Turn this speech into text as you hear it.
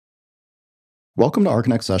Welcome to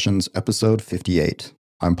ArcConnect Sessions, episode 58.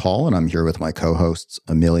 I'm Paul, and I'm here with my co-hosts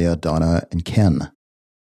Amelia, Donna, and Ken.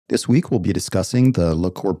 This week, we'll be discussing the Le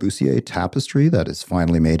Corbusier tapestry that has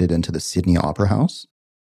finally made it into the Sydney Opera House,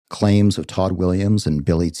 claims of Todd Williams and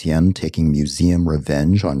Billie Tsien taking museum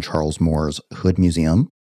revenge on Charles Moore's Hood Museum,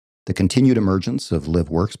 the continued emergence of live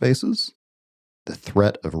workspaces, the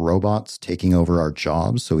threat of robots taking over our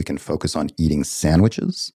jobs so we can focus on eating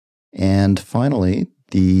sandwiches, and finally,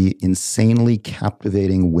 the insanely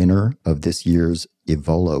captivating winner of this year's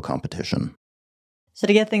eVolo competition. So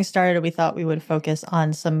to get things started, we thought we would focus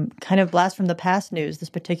on some kind of blast from the past news, this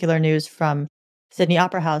particular news from Sydney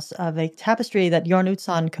Opera House of a tapestry that Jorn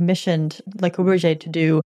Utzon commissioned Le Corbusier to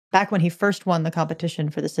do back when he first won the competition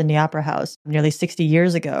for the Sydney Opera House nearly 60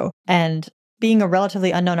 years ago. And being a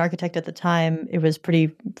relatively unknown architect at the time, it was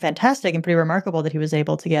pretty fantastic and pretty remarkable that he was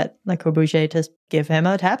able to get Le Corbusier to give him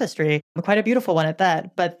a tapestry, quite a beautiful one at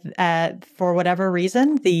that. But for whatever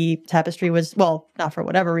reason, the tapestry was, well, not for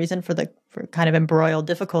whatever reason, for kind of embroiled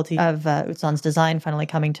difficulty of Utzon's design finally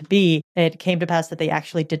coming to be, it came to pass that they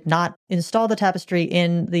actually did not install the tapestry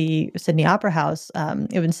in the Sydney Opera House.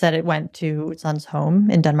 Instead, it went to Utzon's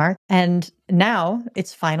home in Denmark. And now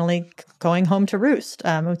it's finally going home to roost.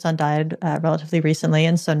 Utzon died relatively recently,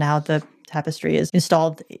 and so now the tapestry is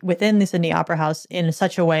installed within the Sydney Opera House in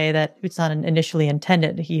such a way that Utzon initially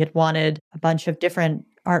intended. He had wanted a bunch of different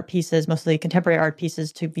art pieces, mostly contemporary art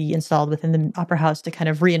pieces, to be installed within the opera house to kind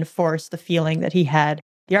of reinforce the feeling that he had,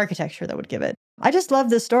 the architecture that would give it. I just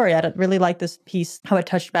love this story. I really like this piece, how it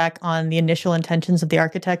touched back on the initial intentions of the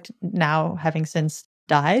architect, now having since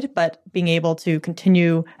died, but being able to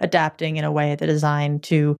continue adapting in a way the design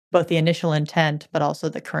to both the initial intent, but also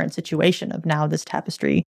the current situation of now this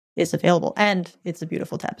tapestry is available. And it's a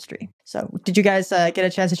beautiful tapestry. So did you guys get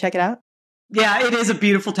a chance to check it out? Yeah, it is a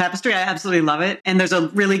beautiful tapestry. I absolutely love it. And there's a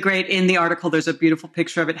really great, in the article, there's a beautiful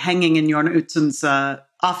picture of it hanging in Jorn Utzon's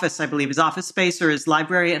office, I believe, his office space or his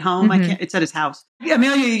library at home. Mm-hmm. It's at his house.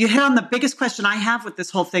 Amelia, you hit on the biggest question I have with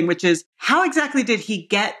this whole thing, which is how exactly did he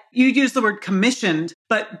get, you used the word commissioned,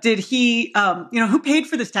 but did he, who paid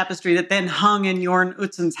for this tapestry that then hung in Jorn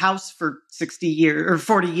Utzon's house for 60 years or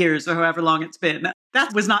 40 years or however long it's been?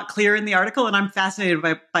 That was not clear in the article. And I'm fascinated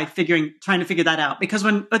by trying to figure that out, because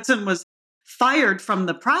when Utzon was fired from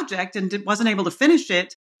the project and wasn't able to finish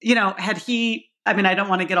it, had he, I don't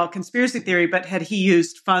want to get all conspiracy theory, but had he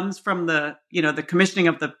used funds from the commissioning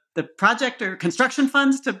of the project or construction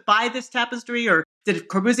funds to buy this tapestry, or did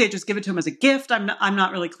Corbusier just give it to him as a gift? I'm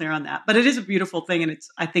not really clear on that, but it is a beautiful thing. And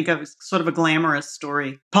I think a sort of a glamorous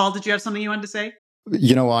story. Paul, did you have something you wanted to say?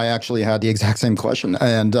 I actually had the exact same question.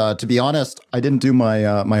 And to be honest, I didn't do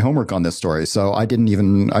my homework on this story. So I didn't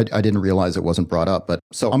realize it wasn't brought up. But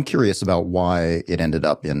so I'm curious about why it ended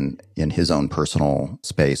up in his own personal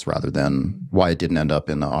space rather than why it didn't end up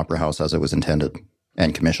in the opera house as it was intended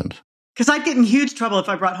and commissioned. Because I'd get in huge trouble if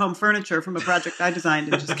I brought home furniture from a project I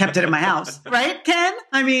designed and just kept it in my house. Right, Ken?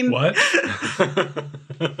 What?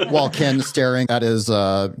 While Ken staring at his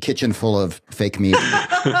kitchen full of fake meat.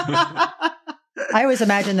 I always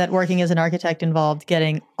imagine that working as an architect involved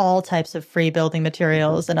getting all types of free building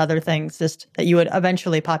materials and other things just that you would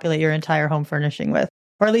eventually populate your entire home furnishing with.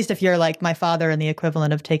 Or at least if you're like my father and the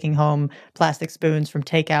equivalent of taking home plastic spoons from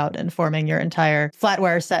takeout and forming your entire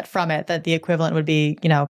flatware set from it, that the equivalent would be,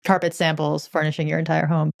 carpet samples furnishing your entire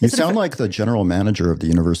home. You sound like the general manager of the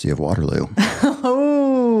University of Waterloo.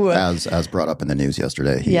 Oh, as brought up in the news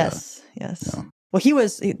yesterday. Yes. Well,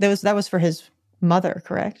 that was for his mother,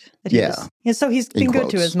 correct? So he's been good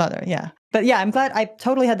to his mother. Yeah. But yeah, I'm glad. I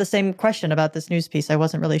totally had the same question about this news piece. I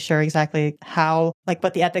wasn't really sure exactly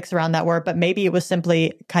what the ethics around that were, but maybe it was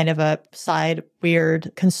simply kind of a side weird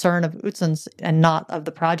concern of Utzon's and not of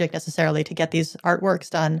the project necessarily to get these artworks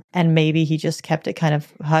done. And maybe he just kept it kind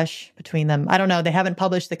of hush between them. I don't know. They haven't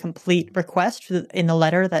published the complete request in the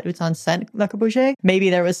letter that Utzon sent Le Corbusier. Maybe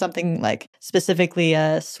there was something like specifically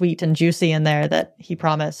sweet and juicy in there that he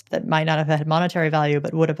promised that might not have had monetary value,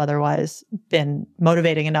 but would have otherwise been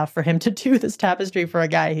motivating enough for him to do this tapestry for a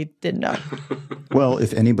guy he didn't know. Well,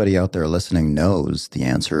 if anybody out there listening knows the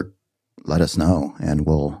answer, let us know, and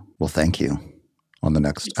we'll thank you on the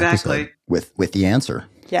next episode with the answer.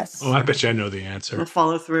 Yes. Oh, I bet you I know the answer. We'll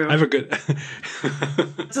follow through. I have a good...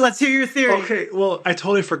 So let's hear your theory. Okay, well, I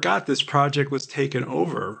totally forgot this project was taken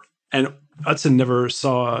over, and Utzon never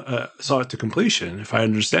saw it to completion, if I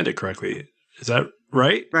understand it correctly. Is that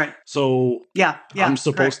right? Right. So yeah, I'm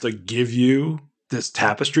supposed to give you this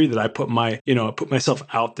tapestry that I put myself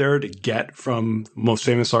out there to get from the most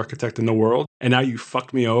famous architect in the world, and now you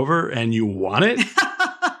fucked me over and you want it?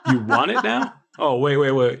 You want it now? Oh,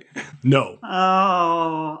 wait. No.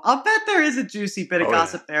 Oh, I'll bet there is a juicy bit of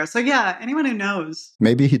gossip there. So yeah, anyone who knows.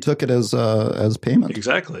 Maybe he took it as payment.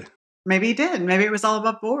 Exactly. Maybe he did. Maybe it was all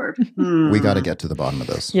above board. We got to get to the bottom of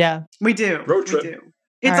this. Yeah. We do. Road trip. We do.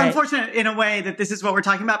 It's unfortunate in a way that this is what we're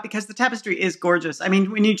talking about because the tapestry is gorgeous. I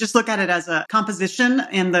mean, when you just look at it as a composition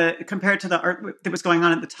and compared to the art that was going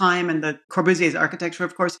on at the time and the Corbusier's architecture,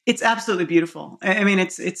 of course, it's absolutely beautiful. I mean,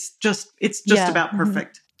 it's just about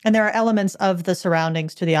perfect. Mm-hmm. And there are elements of the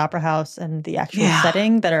surroundings to the opera house and the actual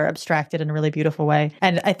setting that are abstracted in a really beautiful way.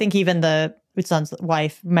 And I think even the Utzon's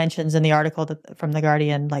wife mentions in the article from The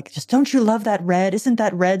Guardian, like, just don't you love that red? Isn't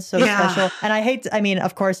that red so special? And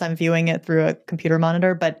of course, I'm viewing it through a computer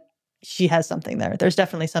monitor, but she has something there. There's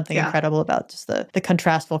definitely something incredible about just the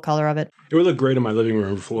contrastful color of it. It would look great on my living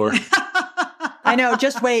room floor. I know.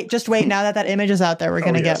 Just wait. Now that image is out there, we're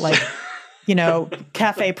going to get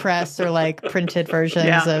cafe press or like printed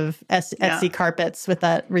versions of Etsy carpets with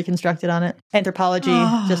that reconstructed on it. Anthropology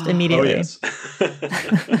just immediately. Oh, yes.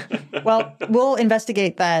 Well, we'll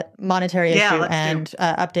investigate that monetary issue and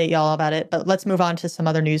update y'all about it. But let's move on to some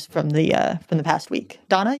other news from the past week.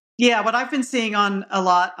 Donna? Yeah, what I've been seeing a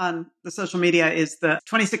lot on the social media is the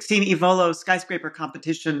 2016 eVolo Skyscraper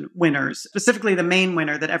Competition winners, specifically the main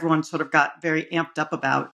winner that everyone sort of got very amped up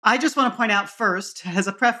about. I just want to point out first, as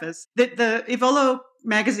a preface, that the eVolo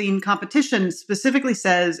magazine competition specifically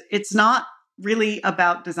says it's not really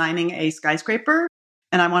about designing a skyscraper.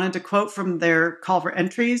 And I wanted to quote from their call for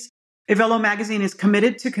entries. eVolo magazine is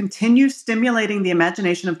committed to continue stimulating the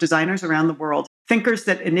imagination of designers around the world, thinkers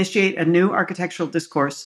that initiate a new architectural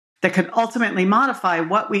discourse that could ultimately modify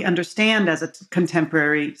what we understand as a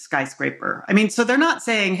contemporary skyscraper. I mean, so they're not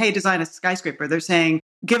saying, hey, design a skyscraper. They're saying,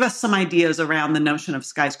 give us some ideas around the notion of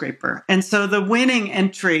skyscraper. And so the winning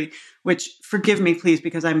entry, which forgive me, please,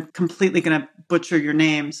 because I'm completely going to butcher your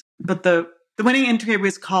names, but the winning entry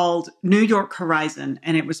was called New York Horizon,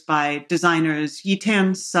 and it was by designers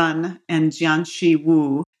Yitan Sun and Jianxi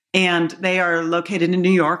Wu. And they are located in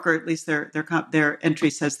New York, or at least their entry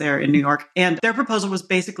says they're in New York. And their proposal was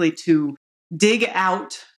basically to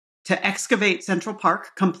excavate Central Park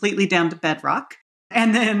completely down to bedrock,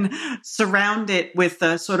 and then surround it with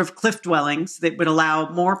sort of cliff dwellings that would allow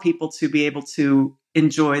more people to be able to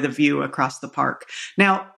enjoy the view across the park.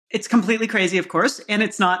 Now, it's completely crazy, of course, and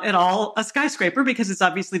it's not at all a skyscraper because it's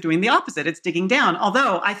obviously doing the opposite. It's digging down.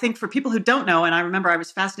 Although I think for people who don't know, and I remember I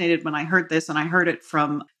was fascinated when I heard this, and I heard it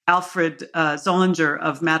from Alfred Zollinger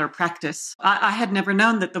of Matter Practice. I had never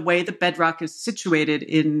known that the way the bedrock is situated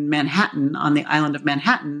in Manhattan, on the island of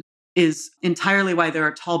Manhattan, is entirely why there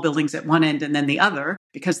are tall buildings at one end and then the other,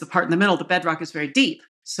 because the part in the middle, the bedrock is very deep.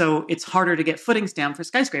 So it's harder to get footings down for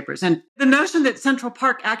skyscrapers. And the notion that Central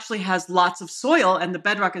Park actually has lots of soil and the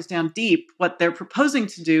bedrock is down deep, what they're proposing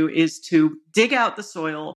to do is to dig out the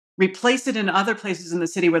soil, replace it in other places in the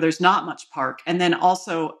city where there's not much park, and then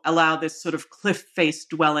also allow this sort of cliff-face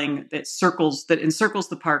dwelling that encircles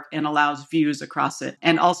the park and allows views across it.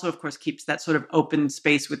 And also, of course, keeps that sort of open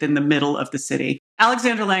space within the middle of the city.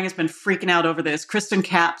 Alexandra Lang has been freaking out over this. Kristen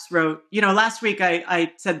Capps wrote, last week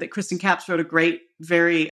I said that Kristen Capps wrote a great,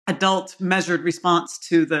 very adult, measured response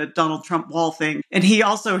to the Donald Trump wall thing. And he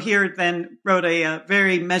also here then wrote a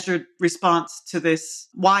very measured response to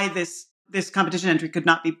why this competition entry could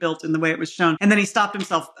not be built in the way it was shown. And then he stopped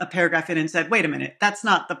himself a paragraph in and said, wait a minute, that's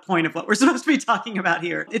not the point of what we're supposed to be talking about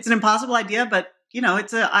here. It's an impossible idea, but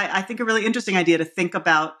it's I think a really interesting idea to think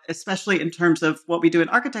about, especially in terms of what we do in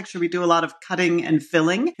architecture. We do a lot of cutting and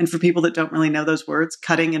filling. And for people that don't really know those words,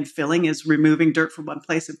 cutting and filling is removing dirt from one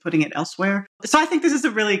place and putting it elsewhere. So I think this is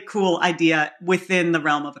a really cool idea within the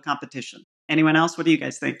realm of a competition. Anyone else? What do you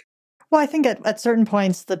guys think? Well, I think at certain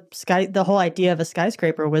points, the whole idea of a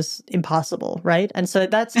skyscraper was impossible, right? And so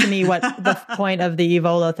that's, to me, what the point of the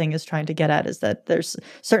eVolo thing is trying to get at, is that there's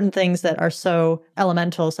certain things that are so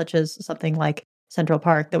elemental, such as something like Central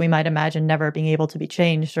Park, that we might imagine never being able to be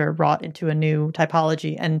changed or wrought into a new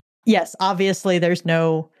typology. And yes, obviously, there's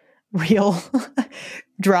no real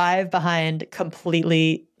drive behind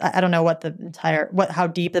completely, I don't know how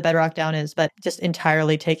deep the bedrock down is, but just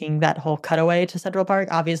entirely taking that whole cutaway to Central Park.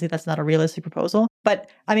 Obviously, that's not a realistic proposal. But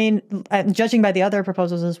I mean, judging by the other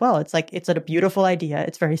proposals as well, it's a beautiful idea.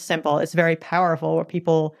 It's very simple. It's very powerful, where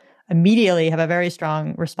people immediately have a very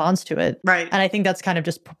strong response to it. Right. And I think that's kind of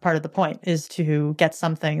just part of the point, is to get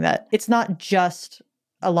something that it's not just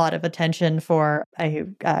a lot of attention for a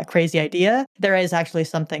crazy idea. There is actually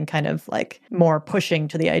something kind of like more pushing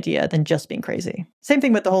to the idea than just being crazy. Same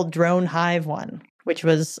thing with the whole drone hive one, which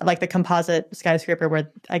was like the composite skyscraper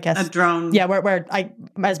where I guess a drone. Yeah, where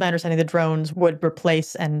as my understanding, the drones would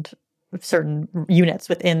replace and certain units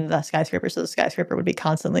within the skyscraper. So the skyscraper would be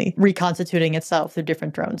constantly reconstituting itself through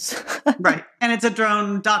different drones. Right. And it's a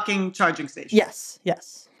drone docking charging station. Yes,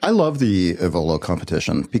 yes. I love the eVolo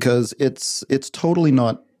competition because it's totally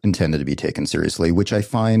not intended to be taken seriously, which I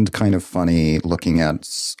find kind of funny looking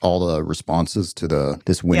at all the responses to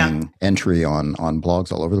this winning entry on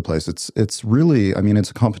blogs all over the place. It's really, I mean, it's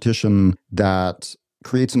a competition that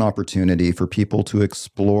creates an opportunity for people to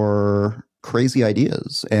explore crazy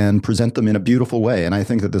ideas and present them in a beautiful way. And I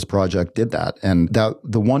think that this project did that. And that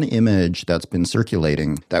the one image that's been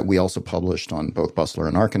circulating that we also published on both Bustler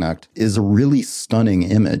and Archinect is a really stunning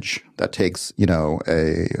image that takes,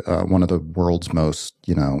 one of the world's most,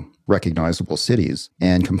 recognizable cities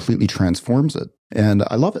and completely transforms it. And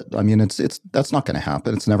I love it. I mean, that's not going to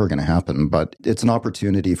happen. It's never going to happen, but it's an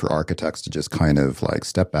opportunity for architects to just kind of like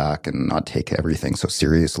step back and not take everything so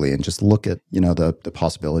seriously and just look at, the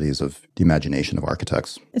possibilities of the imagination of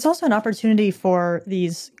architects. It's also an opportunity for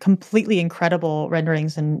these completely incredible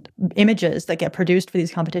renderings and images that get produced for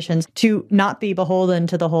these competitions to not be beholden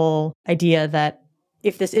to the whole idea that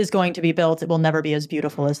if this is going to be built, it will never be as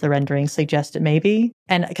beautiful as the renderings suggest it may be.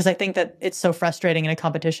 And because I think that it's so frustrating in a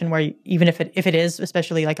competition where even if it is,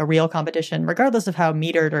 especially like a real competition, regardless of how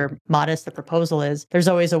metered or modest the proposal is, there's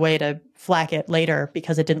always a way to flack it later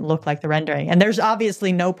because it didn't look like the rendering. And there's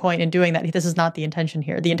obviously no point in doing that. This is not the intention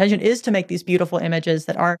here. The intention is to make these beautiful images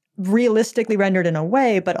that are realistically rendered in a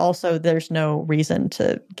way, but also there's no reason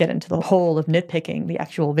to get into the hole of nitpicking the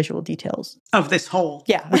actual visual details. Of this hole.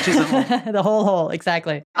 Yeah. Which is a hole. The whole hole,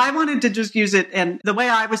 exactly. I wanted to just use it, and the way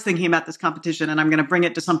I was thinking about this competition, and I'm going to bring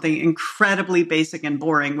it to something incredibly basic and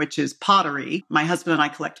boring, which is pottery. My husband and I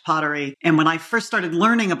collect pottery. And when I first started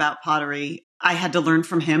learning about pottery, I had to learn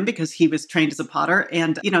from him because he was trained as a potter.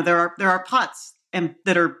 And, there are pots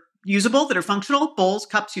that are usable, that are functional, bowls,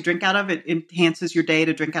 cups you drink out of. It enhances your day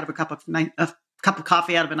to drink out of a cup of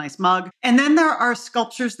coffee out of a nice mug. And then there are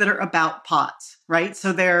sculptures that are about pots, right?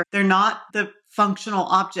 So they're not the functional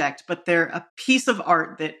object, but they're a piece of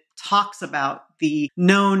art that talks about the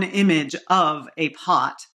known image of a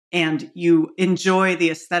pot. And you enjoy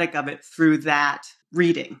the aesthetic of it through that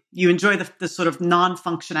reading. You enjoy the sort of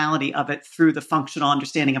non-functionality of it through the functional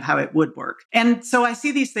understanding of how it would work. And so I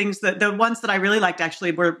see these things that the ones that I really liked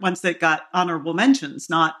actually were ones that got honorable mentions,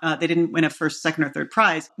 not, they didn't win a first, second, or third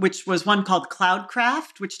prize, which was one called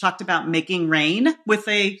Cloudcraft, which talked about making rain with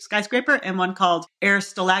a skyscraper, and one called Air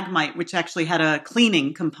Stalagmite, which actually had a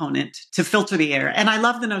cleaning component to filter the air. And I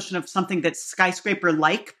love the notion of something that's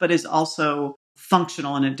skyscraper-like, but is also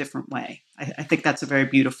functional in a different way. I think that's a very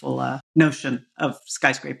beautiful notion of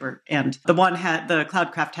skyscraper. And the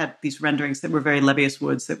Cloudcraft had these renderings that were very Lebbeus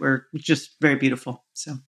woods that were just very beautiful.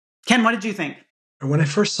 So, Ken, what did you think? When I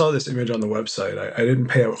first saw this image on the website, I didn't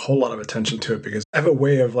pay a whole lot of attention to it because I have a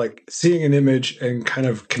way of like seeing an image and kind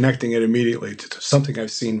of connecting it immediately to something I've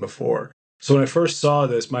seen before. So when I first saw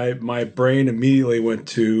this, my brain immediately went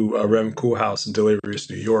to Rem Koolhaas in Delirious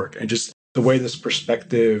New York, and just the way this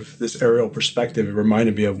aerial perspective, it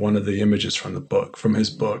reminded me of one of the images from his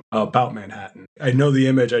book about Manhattan. I know the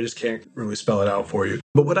image, I just can't really spell it out for you.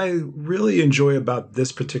 But what I really enjoy about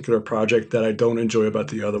this particular project that I don't enjoy about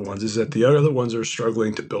the other ones is that the other oones are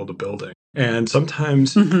struggling to build a building. And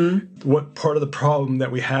sometimes what part of the problem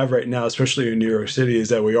that we have right now, especially in New York City, is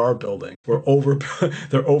that we are building. They're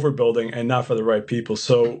overbuilding and not for the right people.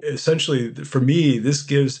 So essentially, for me, this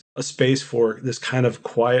gives a space for this kind of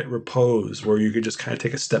quiet repose where you could just kind of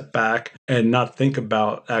take a step back and not think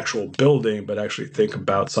about actual building, but actually think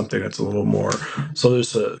about something that's a little more. So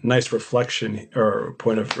there's a nice reflection or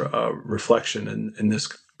point of reflection in this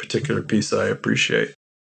particular piece that I appreciate.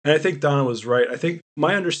 And I think Donna was right. I think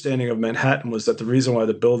my understanding of Manhattan was that the reason why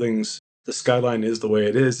the skyline is the way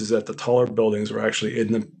it is that the taller buildings were actually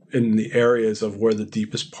in the areas of where the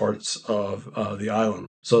deepest parts of the island,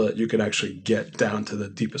 so that you can actually get down to the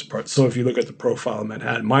deepest parts. So if you look at the profile of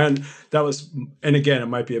Manhattan, and again, it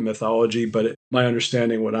might be a mythology, but my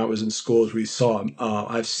understanding when I was in school is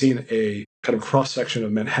I've seen a kind of cross-section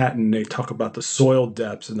of Manhattan. They talk about the soil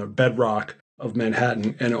depths and the bedrock of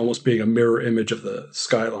Manhattan and almost being a mirror image of the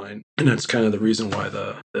skyline. And that's kind of the reason why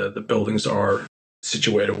the buildings are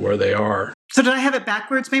situated where they are. So did I have it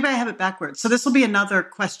backwards? Maybe I have it backwards. So this will be another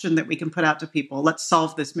question that we can put out to people. Let's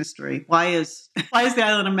solve this mystery. Why is the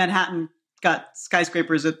island of Manhattan got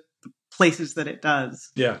skyscrapers at the places that it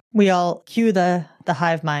does? Yeah. We all cue the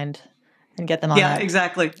hive mind and get them on. Yeah, that.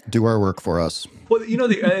 exactly. Do our work for us. Well,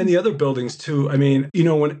 and the other buildings too. I mean,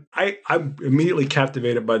 when I'm immediately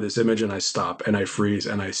captivated by this image and I stop and I freeze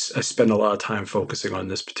and I spend a lot of time focusing on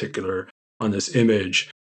this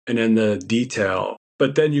image and then the detail.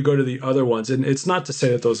 But then you go to the other ones, and it's not to say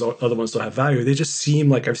that those other ones don't have value. They just seem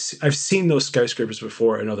like I've seen those skyscrapers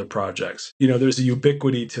before in other projects. There's a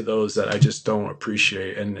ubiquity to those that I just don't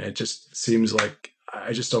appreciate. And it just seems like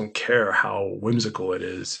I just don't care how whimsical it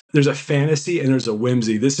is. There's a fantasy and there's a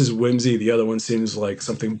whimsy. This is whimsy. The other one seems like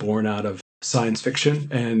something born out of science fiction,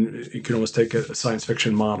 and you can almost take a science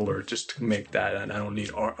fiction model or just make that. And I don't need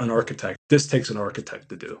an architect. This takes an architect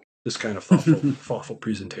to do this kind of thoughtful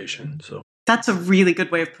presentation. So that's a really good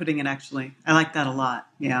way of putting it, actually. I like that a lot.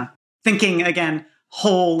 Yeah. Thinking, again,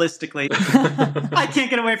 holistically. I can't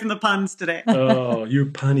get away from the puns today. Oh, you're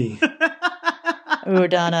punny. Ooh,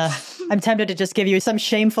 Donna. I'm tempted to just give you some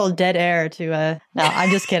shameful dead air to, no, I'm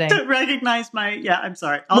just kidding. To recognize I'm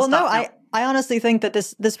sorry. I'll stop now. I honestly think that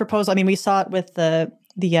this proposal, I mean, we saw it with the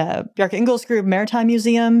Bjarke Ingels Group Maritime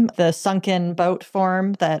Museum, the sunken boat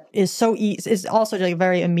form that is so is also like a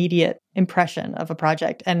very immediate impression of a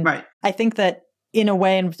project. And right. I think that in a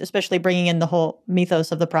way, and especially bringing in the whole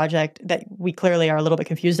mythos of the project that we clearly are a little bit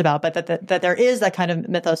confused about, but that there is that kind of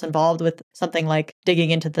mythos involved with something like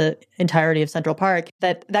digging into the entirety of Central Park,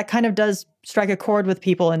 that kind of does strike a chord with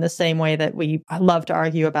people in the same way that we love to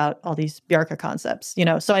argue about all these Bjarke concepts,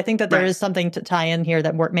 So I think that there is something to tie in here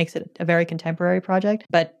that makes it a very contemporary project,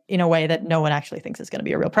 but in a way that no one actually thinks is going to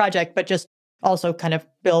be a real project, but just also kind of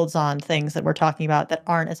builds on things that we're talking about that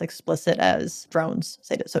aren't as explicit as drones,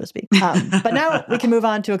 so to speak. But now we can move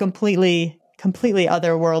on to a completely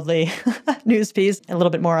otherworldly news piece, a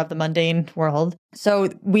little bit more of the mundane world. So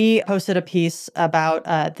we posted a piece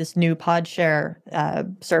about this new PodShare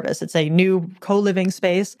service. It's a new co-living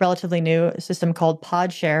space, relatively new system called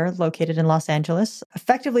PodShare, located in Los Angeles,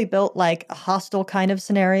 effectively built like a hostel kind of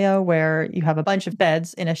scenario where you have a bunch of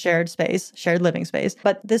beds in a shared living space.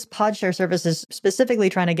 But this PodShare service is specifically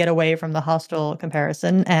trying to get away from the hostel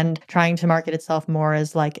comparison and trying to market itself more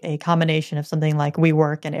as like a combination of something like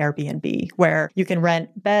WeWork and Airbnb, where you can rent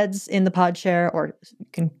beds in the PodShare, or you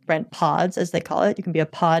can rent pods, as they call it. You can be a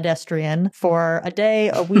podestrian for a day,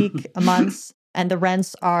 a week, a month. And the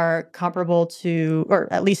rents are comparable to,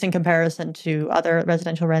 or at least in comparison to other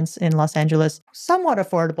residential rents in Los Angeles, somewhat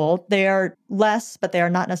affordable. They are less, but they are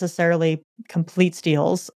not necessarily complete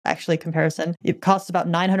steals, actually, comparison. It costs about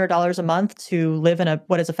 $900 a month to live in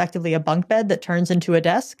what is effectively a bunk bed that turns into a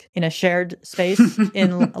desk in a shared space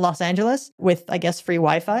in Los Angeles with, I guess, free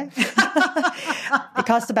Wi-Fi. It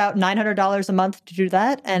costs about $900 a month to do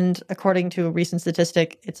that. And according to a recent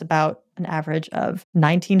statistic, it's about an average of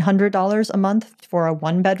 $1,900 a month for a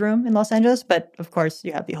one-bedroom in Los Angeles. But of course,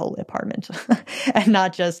 you have the whole apartment and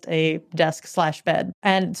not just a desk/bed.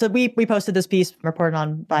 And so we posted this piece reported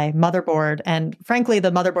on by Motherboard. And frankly,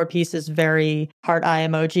 the Motherboard piece is very heart eye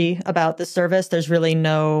emoji about the service. There's really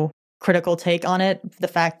no critical take on it. The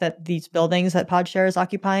fact that these buildings that PodShare is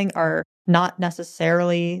occupying are not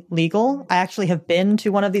necessarily legal. I actually have been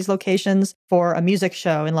to one of these locations for a music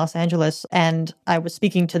show in Los Angeles, and I was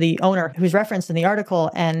speaking to the owner who's referenced in the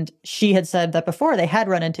article, and she had said that before they had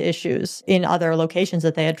run into issues in other locations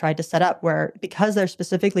that they had tried to set up where, because they're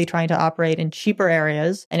specifically trying to operate in cheaper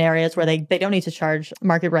areas and areas where they don't need to charge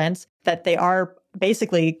market rents, that they are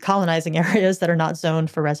basically colonizing areas that are not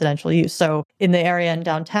zoned for residential use. So in the area in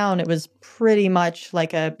downtown, it was pretty much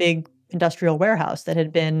like a big industrial warehouse that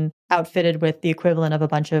had been outfitted with the equivalent of a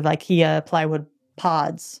bunch of IKEA plywood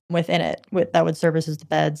pods within it that would service as the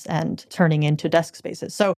beds and turning into desk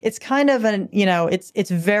spaces. So it's kind of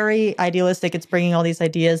it's very idealistic. It's bringing all these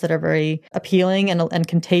ideas that are very appealing and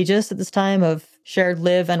contagious at this time of shared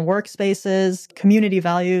live and work spaces, community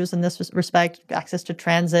values in this respect, access to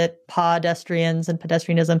transit, pedestrians and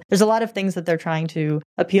pedestrianism. There's a lot of things that they're trying to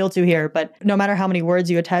appeal to here, but no matter how many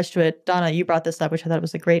words you attach to it, Donna, you brought this up, which I thought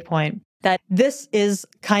was a great point, that this is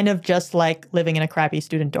kind of just like living in a crappy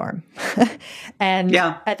student dorm. And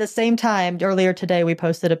at the same time, earlier today, we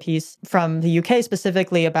posted a piece from the UK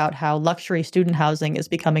specifically about how luxury student housing is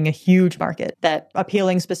becoming a huge market, that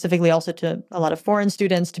appealing specifically also to a lot of foreign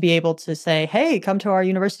students to be able to say, hey, come to our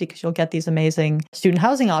university because you'll get these amazing student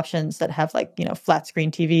housing options that have flat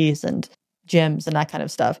screen TVs and gyms and that kind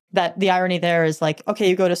of stuff. That the irony there is like, okay,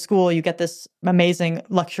 you go to school, you get this amazing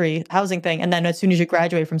luxury housing thing. And then as soon as you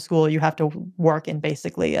graduate from school, you have to work in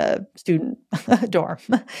basically a student dorm.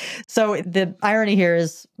 So the irony here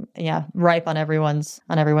is, ripe on everyone's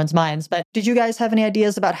minds. But did you guys have any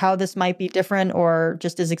ideas about how this might be different or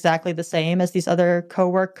just is exactly the same as these other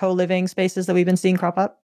co-living spaces that we've been seeing crop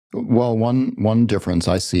up? Well, one difference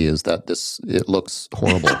I see is that it looks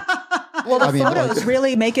horrible. Well, the photos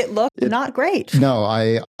really make it look not great. No,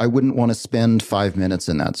 I wouldn't want to spend 5 minutes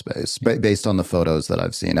in that space based on the photos that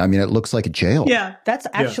I've seen. I mean, it looks like a jail. Yeah. That's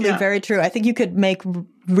actually very true. I think you could make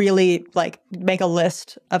really like make a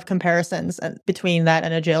list of comparisons between that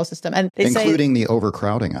and a jail system. And they including the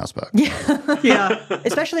overcrowding aspect. Yeah.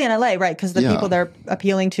 Especially in LA, right? Because the people they're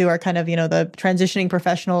appealing to are kind of, the transitioning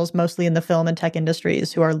professionals, mostly in the film and tech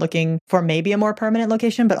industries, who are looking for maybe a more permanent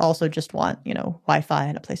location, but also just want, Wi-Fi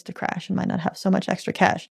and a place to crash and might not have so much extra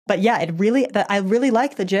cash. But yeah, I really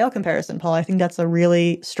like the jail comparison, Paul. I think that's a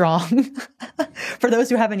really strong, for those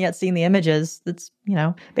who haven't yet seen the images, that's,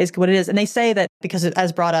 basically what it is. And they say that because it,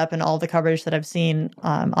 as brought up in all the coverage that I've seen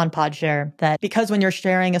on PodShare, that because when you're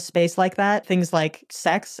sharing a space like that, things like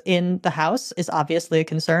sex in the house is obviously a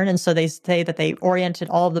concern. And so they say that they oriented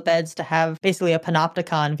all of the beds to have basically a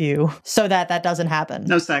panopticon view so that doesn't happen.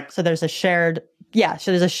 No sex. So there's a shared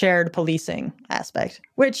policing aspect,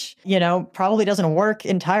 which, probably doesn't work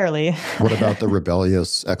entirely. What about the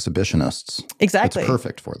rebellious exhibitionists? Exactly. It's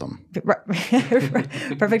perfect for them.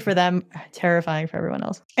 Perfect for them, terrifying for everyone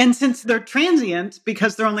else. And since they're transient,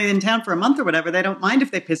 because they're only in town for a month or whatever, they don't mind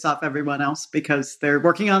if they piss off everyone else because they're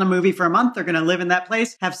working on a movie for a month. They're going to live in that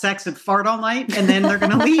place, have sex and fart all night, and then they're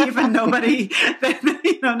going to leave and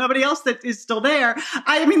nobody else that is still there.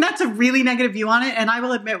 I mean, that's a really negative view on it. And I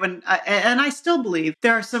will admit and I still believe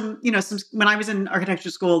there are some, when I was in architecture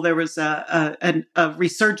school, there was a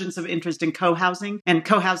resurgence of interest in co-housing. And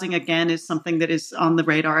co-housing, again, is something that is on the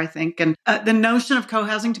radar, I think. And the notion of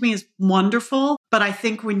co-housing to me is wonderful. But I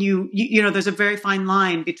think when you there's a very fine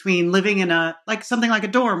line between living in something like a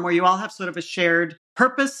dorm where you all have sort of a shared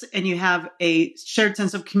purpose and you have a shared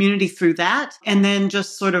sense of community through that. And then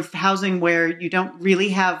just sort of housing where you don't really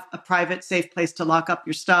have a private, safe place to lock up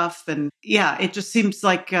your stuff. And yeah, it just seems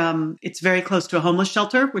like it's very close to a homeless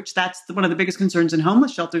shelter, which that's one of the biggest concerns in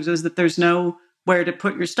homeless shelters is that there's no where to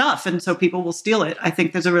put your stuff. And so people will steal it. I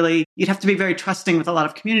think you'd have to be very trusting with a lot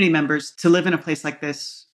of community members to live in a place like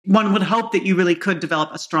this. One would hope that you really could develop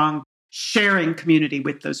a strong sharing community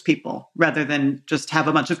with those people rather than just have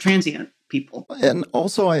a bunch of transient people. And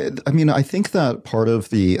also, I think that part of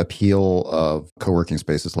the appeal of co-working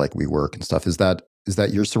spaces like WeWork and stuff is that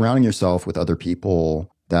you're surrounding yourself with other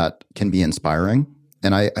people that can be inspiring.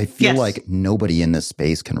 And I feel like nobody in this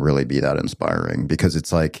space can really be that inspiring because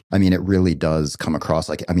it's like, it really does come across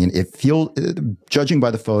like, judging by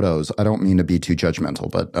the photos, I don't mean to be too judgmental,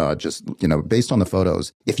 but just, based on the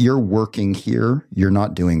photos, if you're working here, you're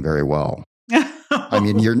not doing very well.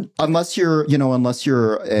 Unless you're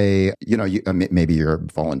maybe you're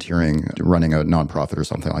volunteering, running a nonprofit or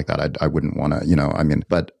something like that. I wouldn't want to,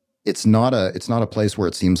 but it's not a place where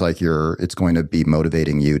it seems like it's going to be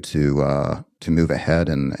motivating you to move ahead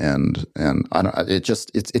and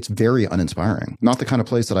it's very uninspiring. Not the kind of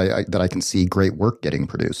place that I can see great work getting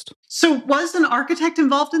produced. So was an architect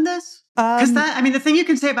involved in this? Because the thing you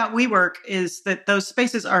can say about WeWork is that those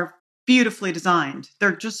spaces are beautifully designed.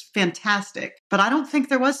 They're just fantastic. But I don't think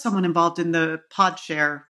there was someone involved in the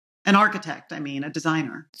PodShare. An architect, a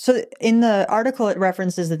designer. So in the article, it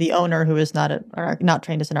references that the owner, who is not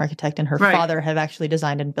trained as an architect, and her father have actually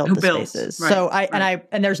designed and built the spaces. Right, so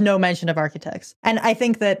and there's no mention of architects. And I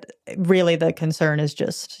think that really the concern is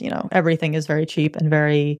just, everything is very cheap and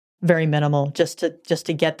very, very minimal just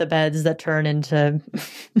to get the beds that turn into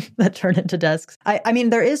desks.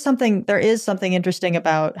 There is something interesting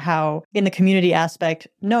about how in the community aspect,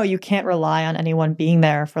 no, you can't rely on anyone being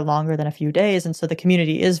there for longer than a few days. And so the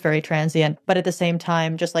community is very transient. But at the same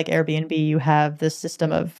time, just like Airbnb, you have this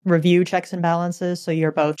system of review checks and balances. So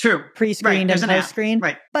you're both pre-screened and post-screened.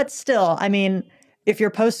 Right. But still, if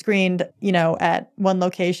you're post-screened, at one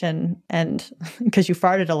location and because you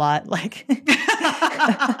farted a lot,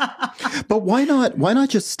 But why not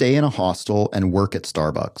just stay in a hostel and work at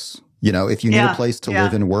Starbucks? If you need a place to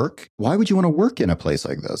live and work, why would you want to work in a place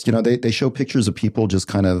like this? They show pictures of people just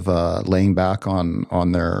kind of laying back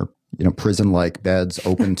on their prison-like beds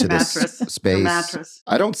open to this space.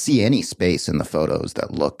 I don't see any space in the photos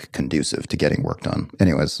that look conducive to getting work done.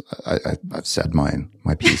 Anyways, I've said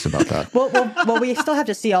my piece about that. Well, we still have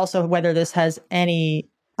to see also whether this has any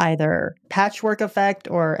either patchwork effect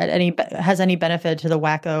or has any benefit to the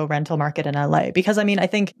wacko rental market in LA. Because I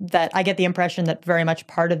think that I get the impression that very much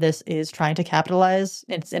part of this is trying to capitalize.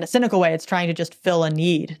 It's in a cynical way. It's trying to just fill a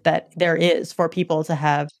need that there is for people to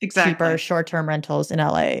have cheaper short-term rentals in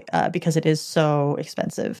LA because it is so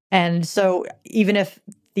expensive. And so even if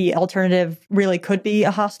the alternative really could be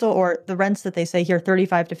a hostel or the rents that they say here,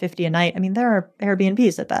 $35 to $50 a night. There are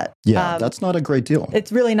Airbnbs at that. Yeah, that's not a great deal.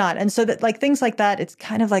 It's really not. And so that things like that, it's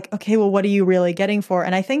kind of okay, well, what are you really getting for?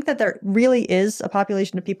 And I think that there really is a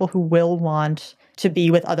population of people who will want to be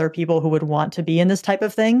with other people who would want to be in this type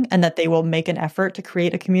of thing, and that they will make an effort to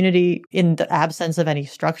create a community in the absence of any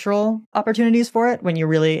structural opportunities for it when you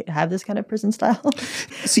really have this kind of prison style.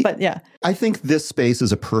 See, but yeah. I think this space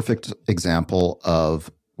is a perfect example of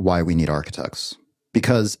why we need architects.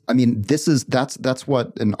 Because, I mean, that's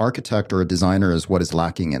what an architect or a designer is what is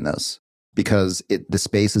lacking in this. Because the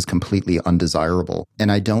space is completely undesirable.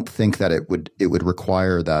 And I don't think that it would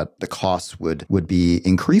require that the costs would be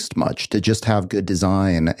increased much to just have good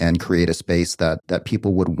design and create a space that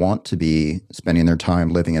people would want to be spending their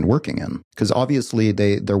time living and working in. Because obviously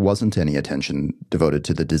there wasn't any attention devoted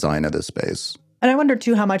to the design of this space. And I wonder,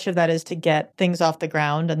 too, how much of that is to get things off the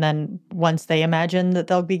ground. And then once they imagine that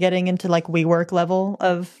they'll be getting into like WeWork level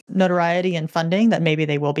of notoriety and funding, that maybe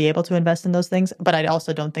they will be able to invest in those things. But I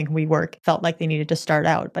also don't think WeWork felt like they needed to start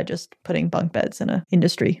out by just putting bunk beds in an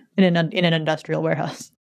industry, in an industrial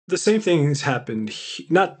warehouse. The same thing has happened,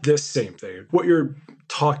 not this same thing. What you're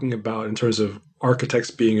talking about in terms of architects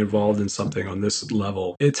being involved in something on this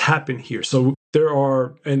level, it's happened here. So there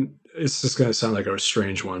are, and it's just going to sound like a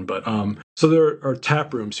strange one, but so there are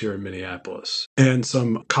tap rooms here in Minneapolis and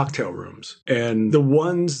some cocktail rooms. And the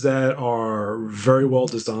ones that are very well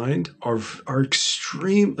designed are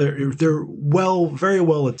extreme. They're very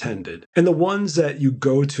well attended. And the ones that you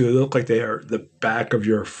go to, they look like they are the back of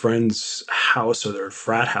your friend's house or their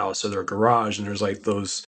frat house or their garage. And there's like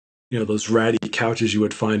those ratty couches you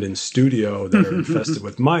would find in studio that are infested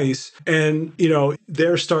with mice. And,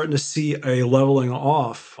 they're starting to see a leveling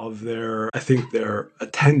off of their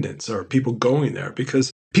attendance or people going there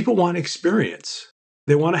because people want experience.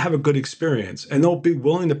 They want to have a good experience and they'll be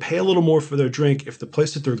willing to pay a little more for their drink if the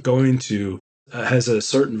place that they're going to has a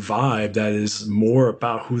certain vibe that is more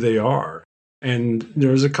about who they are. And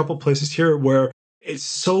there's a couple places here where it's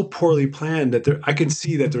so poorly planned that I can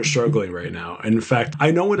see that they're struggling right now. And in fact,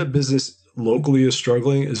 I know what a business locally is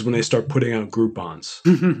struggling is when they start putting out Groupons.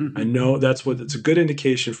 I know it's a good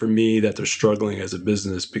indication for me that they're struggling as a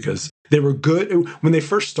business because they were good. When they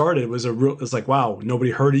first started, it's like, wow,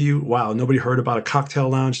 nobody heard of you. Wow, nobody heard about a cocktail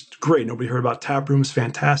lounge. Great. Nobody heard about tap rooms.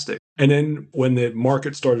 Fantastic. And then when the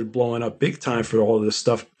market started blowing up big time for all of this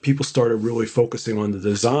stuff, people started really focusing on the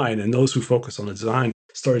design. And those who focus on the design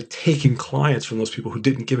started taking clients from those people who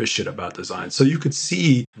didn't give a shit about design. So you could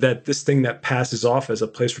see that this thing that passes off as a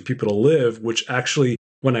place for people to live, which actually,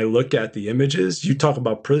 when I look at the images, you talk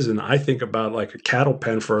about prison, I think about like a cattle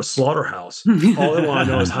pen for a slaughterhouse. All I want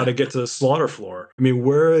to know is how to get to the slaughter floor. I mean,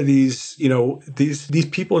 where are these, these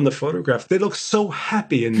people in the photograph? They look so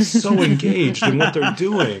happy and so engaged in what they're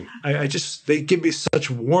doing. They give me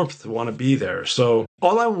such warmth to want to be there. So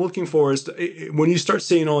all I'm looking for is when you start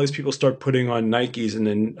seeing all these people start putting on Nikes and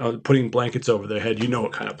then putting blankets over their head, you know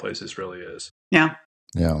what kind of place this really is. Yeah.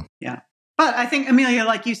 Yeah. Yeah. But I think, Amelia,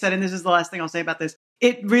 like you said, and this is the last thing I'll say about this,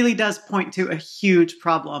 it really does point to a huge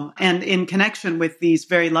problem. And in connection with these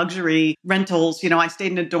very luxury rentals, I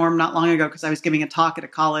stayed in a dorm not long ago because I was giving a talk at a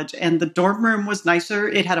college and the dorm room was nicer.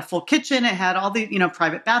 It had a full kitchen. It had all the,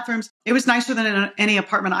 private bathrooms. It was nicer than any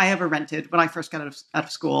apartment I ever rented when I first got out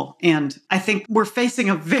of school. And I think we're facing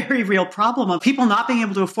a very real problem of people not being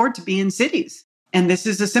able to afford to be in cities. And this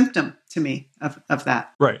is a symptom to me of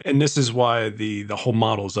that. Right. And this is why the whole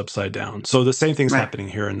model is upside down. So the same thing's happening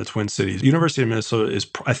here in the Twin Cities. University of Minnesota is,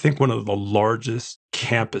 I think, one of the largest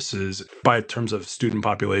campuses by terms of student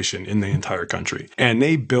population in the entire country. And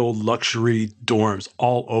they build luxury dorms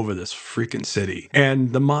all over this freaking city.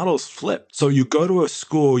 And the model's flipped. So you go to a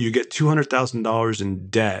school, you get $200,000 in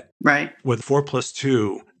debt. Right. With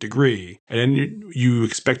 4+2 degree, and then you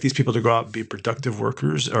expect these people to go out and be productive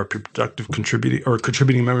workers or productive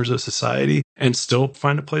contributing members of society and still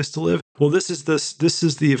find a place to live. Well, this is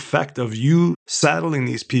the effect of you saddling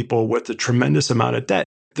these people with a tremendous amount of debt.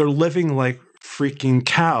 They're living like freaking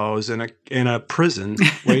cows in a prison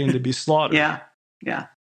waiting to be slaughtered. Yeah.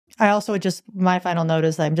 I also my final note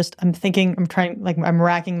is I'm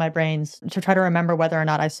racking my brains to try to remember whether or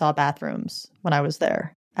not I saw bathrooms when I was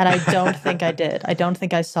there. And I don't think I did. I don't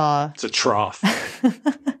think I saw. It's a trough.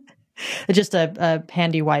 Just a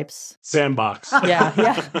handy wipes. Sandbox. Yeah.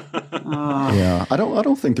 Yeah. I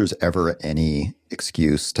don't think there's ever any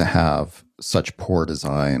excuse to have such poor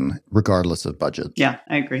design, regardless of budget. Yeah,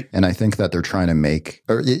 I agree. And I think that they're trying to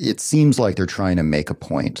it seems like they're trying to make a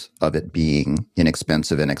point of it being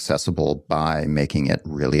inexpensive and accessible by making it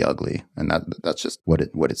really ugly. And that's just what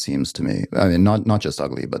it seems to me. I mean, not just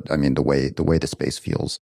ugly, but I mean, the way the space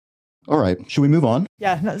feels. All right. Should we move on?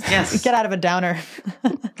 Yeah. Yes. Get out of a downer.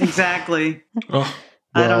 Exactly. Oh.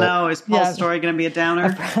 I don't know. Is Paul's story going to be a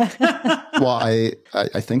downer? Well,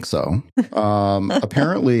 I think so.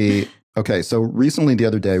 Apparently, okay. So recently, the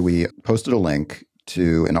other day, we posted a link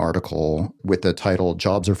to an article with the title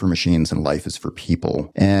 "Jobs Are for Machines and Life is for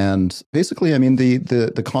People." And basically, I mean,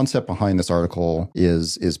 the concept behind this article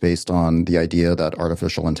is based on the idea that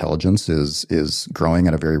artificial intelligence is growing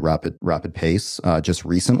at a very rapid pace. Just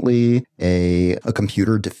recently, a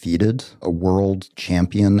computer defeated a world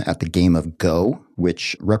champion at the game of Go,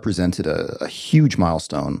 which represented a huge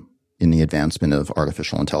milestone in the advancement of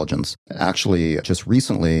artificial intelligence. Actually, just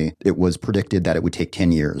recently, it was predicted that it would take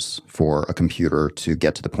 10 years for a computer to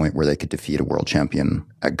get to the point where they could defeat a world champion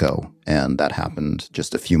at Go. And that happened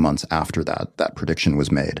just a few months after that prediction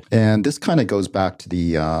was made. And this kind of goes back to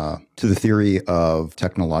the theory of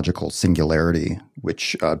technological singularity,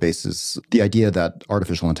 which bases the idea that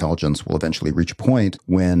artificial intelligence will eventually reach a point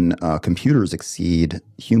when computers exceed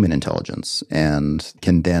human intelligence and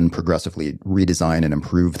can then progressively redesign and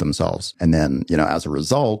improve themselves. And then, as a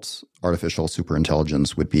result, artificial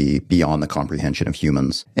superintelligence would be beyond the comprehension of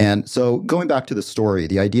humans. And so going back to the story,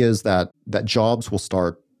 the idea is that jobs will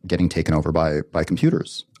start getting taken over by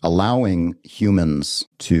computers, allowing humans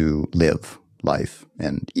to live life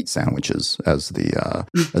and eat sandwiches, as the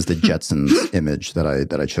Jetsons image that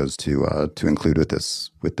I chose to include with this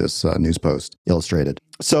news post illustrated.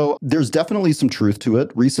 So there's definitely some truth to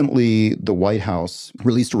it. Recently, the White House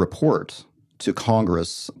released a report to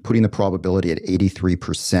Congress, putting the probability at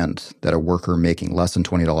 83% that a worker making less than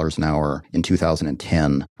 $20 an hour in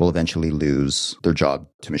 2010 will eventually lose their job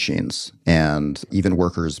to machines. And even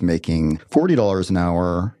workers making $40 an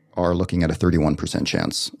hour are looking at a 31%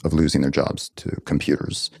 chance of losing their jobs to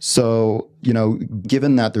computers. So,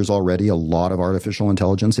 given that there's already a lot of artificial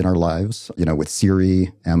intelligence in our lives, with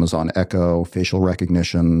Siri, Amazon Echo, facial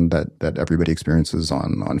recognition that everybody experiences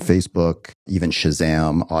on Facebook, even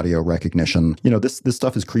Shazam, audio recognition, this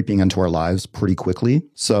stuff is creeping into our lives pretty quickly.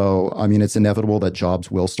 So, I mean, it's inevitable that jobs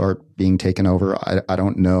will start being taken over. I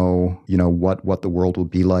don't know, what the world will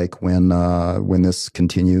be like when this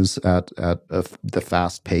continues at the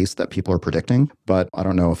fast pace that people are predicting, but I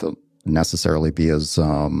don't know if it'll necessarily be as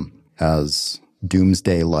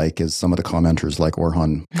doomsday-like as some of the commenters like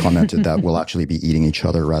Orhan commented that we'll actually be eating each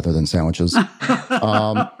other rather than sandwiches.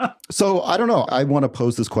 So I don't know. I want to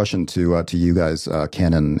pose this question to you guys,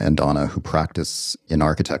 Ken and Donna, who practice in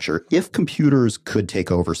architecture. If computers could take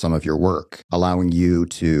over some of your work, allowing you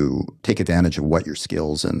to take advantage of what your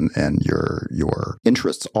skills and your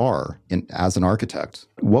interests are as an architect,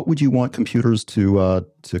 what would you want computers to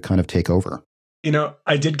kind of take over?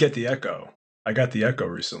 I did get the Echo. I got the Echo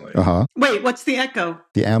recently. Wait, what's the Echo?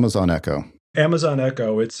 The Amazon Echo. Amazon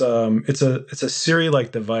Echo. It's a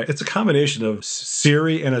Siri-like device. It's a combination of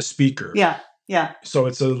Siri and a speaker. Yeah. So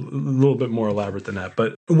it's a little bit more elaborate than that.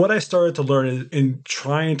 But what I started to learn in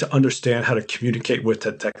trying to understand how to communicate with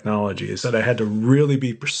the technology is that I had to really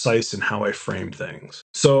be precise in how I framed things.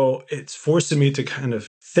 So it's forcing me to kind of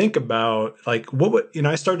think about what would,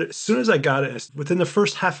 I started, as soon as I got it, within the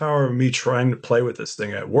first half hour of me trying to play with this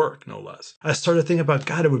thing at work, no less, I started thinking about,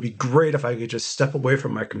 God, it would be great if I could just step away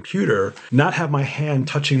from my computer, not have my hand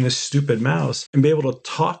touching this stupid mouse, and be able to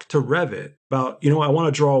talk to Revit about, I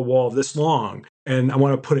want to draw a wall this long, and I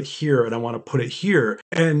want to put it here, and I want to put it here.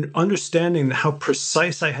 And understanding how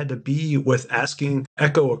precise I had to be with asking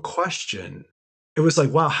Echo a question, it was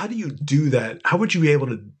like, wow, how do you do that? How would you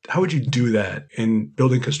do that in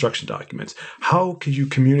building construction documents? How could you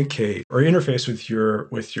communicate or interface with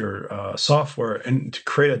your software and to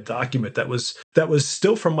create a document that was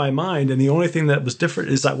still from my mind? And the only thing that was different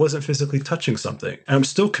is I wasn't physically touching something, and I'm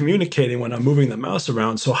still communicating when I'm moving the mouse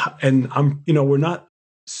around. So, and I'm, we're not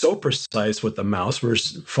so precise with the mouse.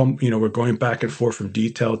 We're going back and forth from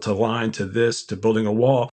detail to line to this to building a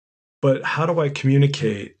wall. But how do I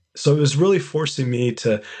communicate? So it was really forcing me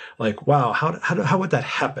to wow, how would that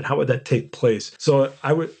happen? How would that take place? So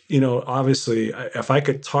I would, obviously, if I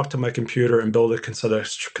could talk to my computer and build a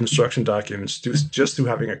construction documents just through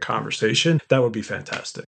having a conversation, that would be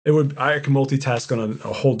fantastic. I could multitask on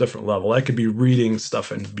a whole different level. I could be reading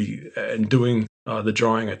stuff and doing the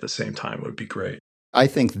drawing at the same time. It would be great. I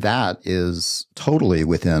think that is totally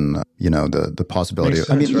within, the possibility. Makes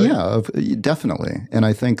sense, right? Yeah, definitely. And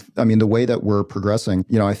I think, the way that we're progressing,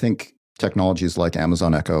 I think technologies like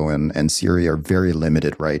Amazon Echo and Siri are very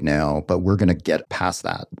limited right now, but we're going to get past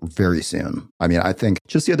that very soon. I think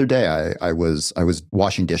just the other day, I was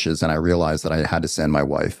washing dishes and I realized that I had to send my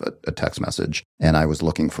wife a text message, and I was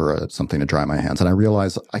looking for something to dry my hands, and I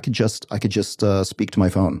realized I could just speak to my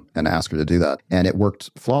phone and ask her to do that, and it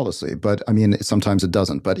worked flawlessly. But sometimes it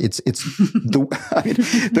doesn't. But it's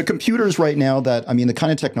the computers right now that the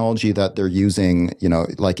kind of technology that they're using,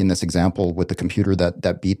 like in this example with the computer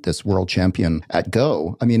that beat this world champion at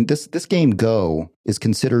Go. I mean, this game Go is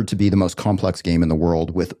considered to be the most complex game in the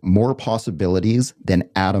world with more possibilities than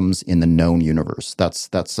atoms in the known universe. That's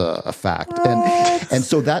a fact. And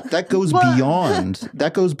so that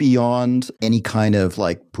goes beyond any kind of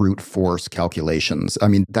like brute force calculations. I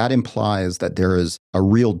mean, that implies that there is a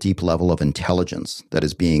real deep level of intelligence that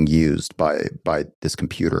is being used by this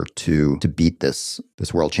computer to beat this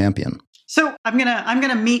world champion. So I'm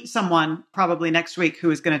gonna meet someone probably next week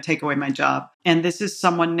who is gonna take away my job. And this is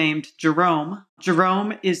someone named Jerome.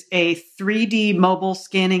 Jerome is a 3D mobile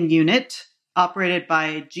scanning unit operated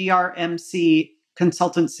by GRMC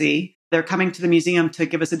Consultancy. They're coming to the museum to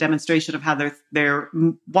give us a demonstration of how their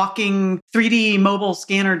walking 3D mobile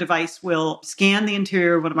scanner device will scan the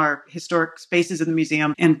interior of one of our historic spaces in the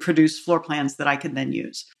museum and produce floor plans that I can then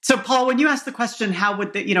use. So, Paul, when you asked the question, how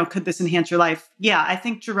would could this enhance your life? Yeah, I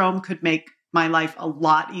think Jerome could make my life a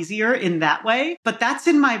lot easier in that way. But that's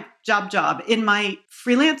in my job. In my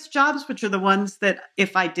freelance jobs, which are the ones that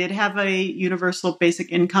if I did have a universal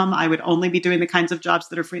basic income, I would only be doing the kinds of jobs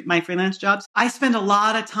that are my freelance jobs. I spend a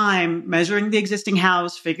lot of time measuring the existing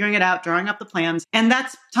house, figuring it out, drawing up the plans. And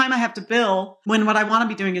that's time I have to bill when what I want to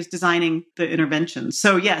be doing is designing the interventions.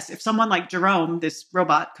 So yes, if someone like Jerome, this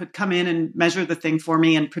robot, could come in and measure the thing for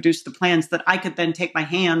me and produce the plans that I could then take my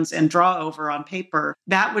hands and draw over on paper,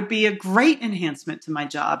 that would be a great enhancement to my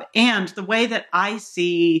job. And the way that I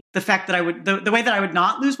see the fact that the way that I would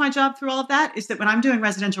not lose my job through all of that is that when I'm doing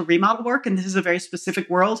residential remodel work, and this is a very specific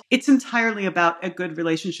world, it's entirely about a good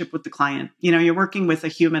relationship with the client. You know, you're working with a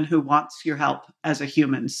human who wants your help as a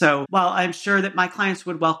human. So while I'm sure that my clients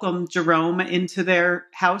would welcome Jerome into their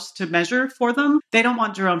house to measure for them, they don't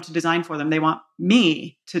want Jerome to design for them. They want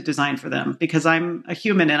me to design for them because I'm a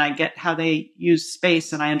human and I get how they use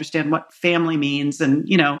space and I understand what family means. And,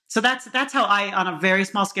 so that's how I, on a very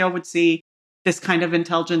small scale, would see this kind of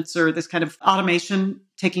intelligence or this kind of automation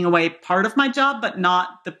taking away part of my job, but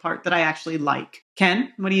not the part that I actually like.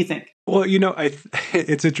 Ken, what do you think? Well,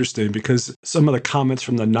 it's interesting because some of the comments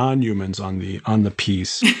from the non-humans on the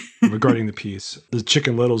piece regarding the piece, the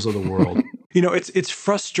Chicken Littles of the world, it's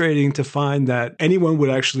frustrating to find that anyone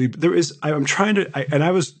would actually.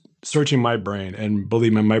 I was searching my brain, and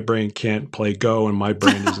believe me, my brain can't play Go, and my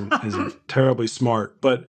brain isn't terribly smart.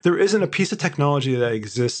 But there isn't a piece of technology that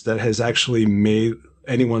exists that has actually made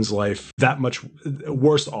anyone's life that much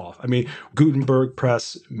worse off. I mean, Gutenberg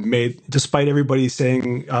press despite everybody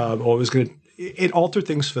saying, it altered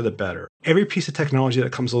things for the better. Every piece of technology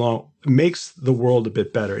that comes along makes the world a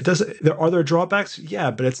bit better. Are there drawbacks?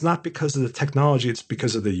 Yeah, but it's not because of the technology, it's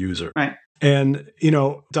because of the user. Right. And,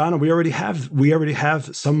 Donna, we already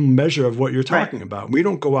have some measure of what you're talking about. We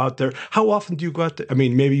don't go out there. How often do you go out there? I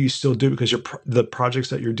mean, maybe you still do because the projects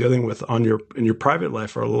that you're dealing with in your private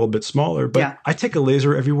life are a little bit smaller. But I take a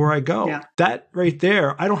laser everywhere I go. Yeah. That right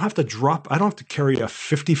there, I don't have to carry a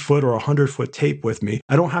 50-foot or 100-foot tape with me.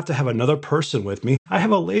 I don't have to have another person with me. I have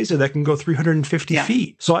a laser that can go 350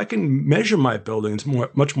 feet. So I can measure my buildings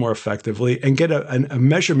much more effectively and get a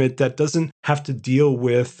measurement that doesn't have to deal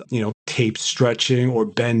with, tape stretching or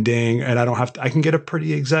bending, and I can get a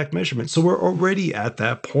pretty exact measurement. So we're already at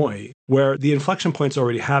that point where the inflection point's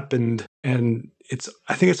already happened, and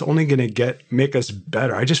I think it's only going to make us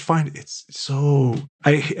better. I just find it's so.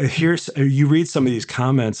 You read some of these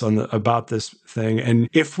comments about this thing, and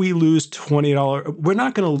if we lose $20, we're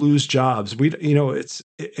not going to lose jobs.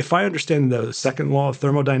 If I understand the second law of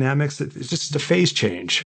thermodynamics, it's just a phase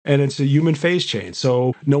change. And it's a human phase change.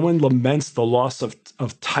 So no one laments the loss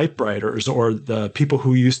of typewriters or the people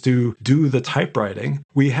who used to do the typewriting.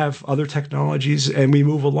 We have other technologies and we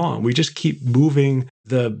move along. We just keep moving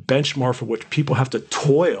the benchmark for which people have to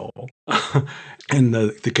toil and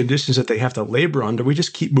the conditions that they have to labor under. We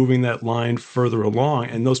just keep moving that line further along.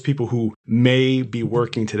 And those people who may be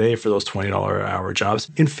working today for those $20 an hour jobs,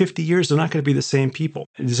 in 50 years, they're not going to be the same people.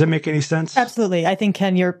 Does that make any sense? Absolutely. I think,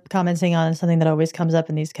 Ken, you're commenting on something that always comes up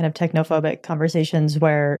in these kind of technophobic conversations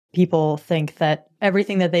where people think that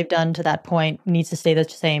everything that they've done to that point needs to stay the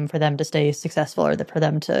same for them to stay successful or for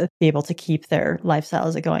them to be able to keep their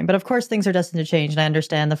lifestyles going. But of course, things are destined to change. And I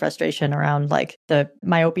understand the frustration around like the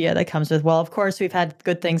myopia that comes with, well, of course, we've had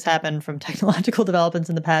good things happen from technological developments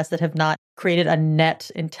in the past that have not created a net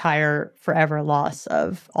entire forever loss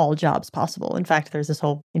of all jobs possible. In fact, there's this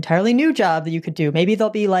whole entirely new job that you could do. Maybe there'll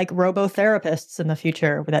be like robo-therapists in the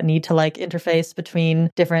future that need to like interface between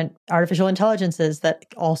different artificial intelligences that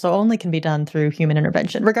also only can be done through human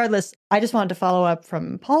intervention. Regardless, I just wanted to follow up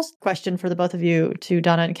from Paul's question for the both of you to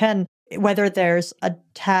Donna and Ken, whether there's a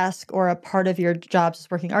task or a part of your jobs as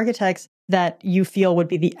working architects that you feel would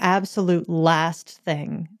be the absolute last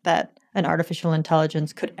thing that an artificial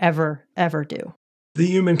intelligence could ever do. The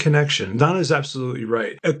human connection. Donna is absolutely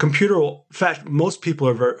right. A computer will, in fact, most people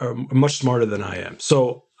are much smarter than I am.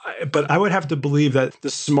 But I would have to believe that the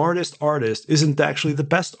smartest artist isn't actually the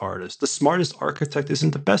best artist. The smartest architect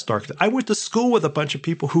isn't the best architect. I went to school with a bunch of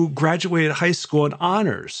people who graduated high school in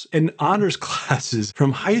honors classes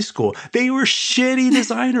from high school. They were shitty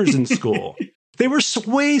designers in school. They were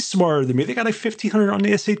way smarter than me. They got like 1,500 on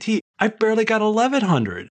the SAT. I barely got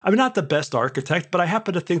 1,100. I'm not the best architect, but I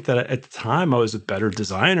happen to think that at the time I was a better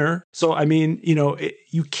designer. So, I mean,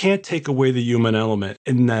 you can't take away the human element.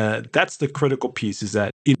 And that's the critical piece is that,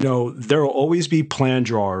 there will always be plan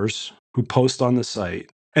drawers who post on the site.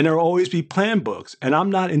 And there will always be plan books. And I'm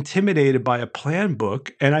not intimidated by a plan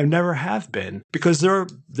book, and I never have been, because there are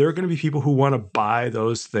going to be people who want to buy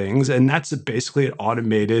those things. And that's basically an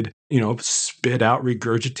automated, spit out,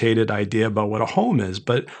 regurgitated idea about what a home is.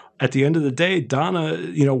 But at the end of the day, Donna,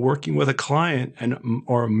 working with a client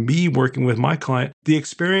or me working with my client, the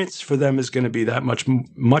experience for them is going to be that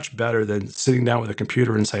much better than sitting down with a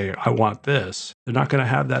computer and saying, I want this. They're not going to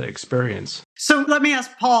have that experience. So let me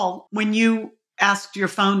ask Paul, when you asked your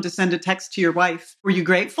phone to send a text to your wife, were you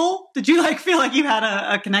grateful? Did you feel like you had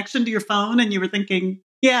a connection to your phone and you were thinking,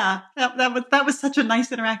 yeah, that was such a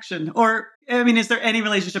nice interaction? Or, is there any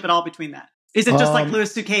relationship at all between that? Is it just like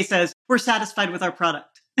Louis C.K. says, we're satisfied with our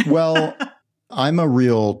product? Well, I'm a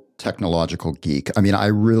real technological geek. Right.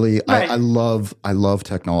 I love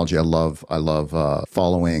technology. I love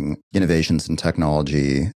following innovations in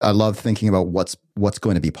technology. I love thinking about what's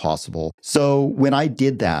going to be possible. So when I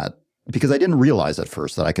did that, because I didn't realize at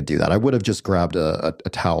first that I could do that, I would have just grabbed a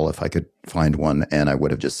towel if I could find one, and I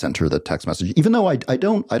would have just sent her the text message. Even though I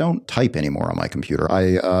don't type anymore on my computer.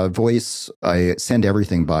 I send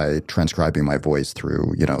everything by transcribing my voice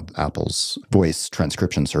through, Apple's voice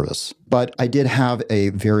transcription service. But I did have a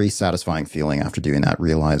very satisfying feeling after doing that,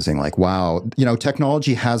 realizing wow,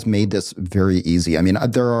 technology has made this very easy.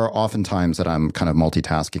 There are often times that I'm kind of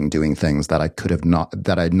multitasking, doing things that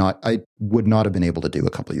I would not have been able to do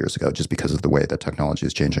a couple of years ago, just because of the way that technology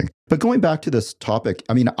is changing. But going back to this topic,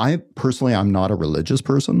 I'm not a religious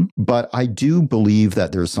person, but I do believe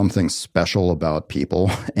that there's something special about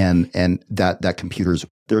people and that computers,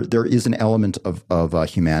 there is an element of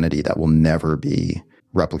humanity that will never be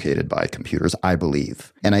replicated by computers, I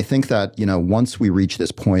believe. And I think that, once we reach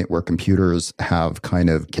this point where computers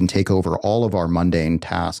can take over all of our mundane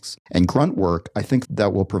tasks and grunt work, I think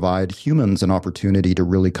that will provide humans an opportunity to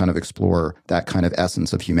really kind of explore that kind of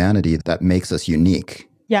essence of humanity that makes us unique.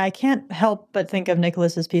 Yeah, I can't help but think of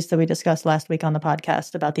Nicholas's piece that we discussed last week on the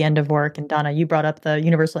podcast about the end of work. And Donna, you brought up the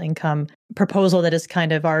universal income proposal that is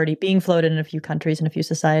kind of already being floated in a few countries and a few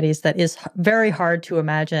societies that is very hard to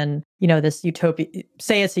imagine, this utopia,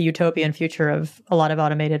 say it's a utopian future of a lot of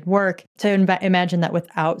automated work, to imagine that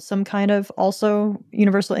without some kind of also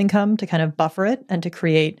universal income to kind of buffer it and to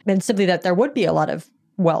create, and simply that there would be a lot of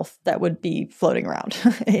wealth that would be floating around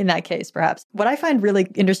in that case, perhaps. What I find really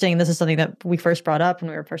interesting, and this is something that we first brought up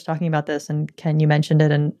when we were first talking about this, and Ken, you mentioned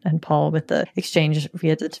it, and Paul with the exchange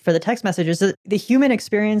for the text messages, that the human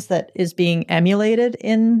experience that is being emulated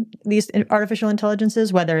in these artificial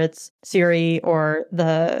intelligences, whether it's Siri or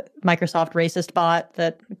the Microsoft racist bot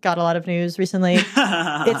that got a lot of news recently,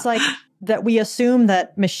 it's like that we assume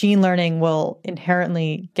that machine learning will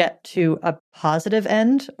inherently get to a positive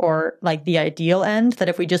end, or like the ideal end, that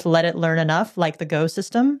if we just let it learn enough, like the Go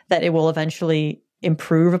system, that it will eventually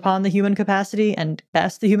improve upon the human capacity and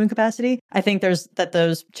best the human capacity. I think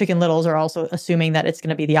those Chicken Littles are also assuming that it's going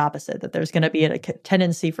to be the opposite, that there's going to be a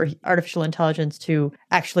tendency for artificial intelligence to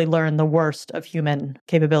actually learn the worst of human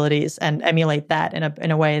capabilities and emulate that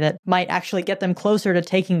in a way that might actually get them closer to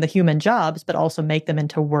taking the human jobs, but also make them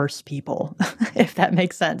into worse people, if that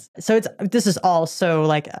makes sense. So this is all so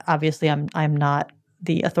obviously I'm not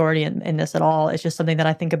the authority in this at all. It's just something that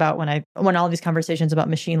I think about when all these conversations about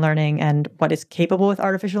machine learning and what is capable with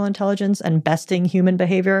artificial intelligence and besting human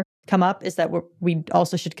behavior come up, is that we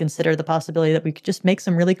also should consider the possibility that we could just make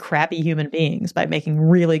some really crappy human beings by making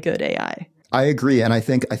really good AI. I agree. And I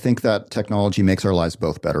think that technology makes our lives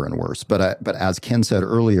both better and worse. But as Ken said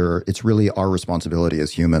earlier, it's really our responsibility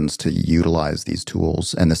as humans to utilize these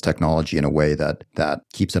tools and this technology in a way that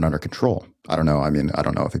keeps it under control. I don't know. I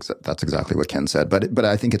don't know if that's exactly what Ken said, but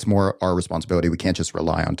I think it's more our responsibility. We can't just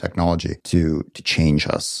rely on technology to change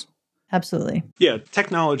us. Absolutely. Yeah,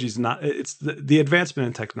 technology is not, it's the advancement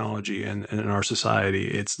in technology and in our society.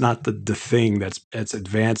 It's not the thing that's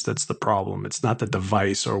advanced that's the problem. It's not the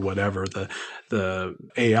device or whatever, the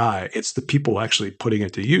AI. It's the people actually putting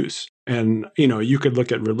it to use. And, you could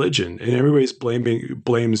look at religion, and everybody's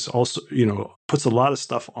blames also, puts a lot of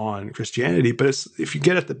stuff on Christianity. But if you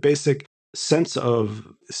get at the basic sense of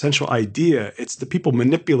essential idea, it's the people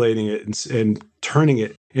manipulating it and turning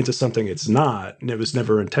it into something it's not, and it was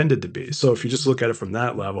never intended to be. So if you just look at it from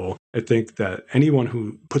that level, I think that anyone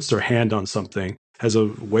who puts their hand on something has a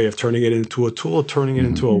way of turning it into a tool, turning it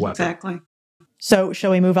into a weapon. Exactly. So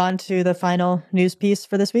shall we move on to the final news piece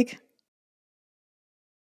for this week?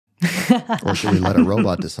 Or should we let a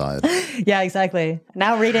robot decide? Yeah, exactly.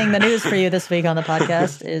 Now reading the news for you this week on the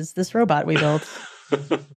podcast is this robot we built.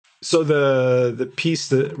 So the piece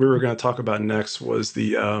that we were going to talk about next was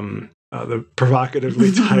the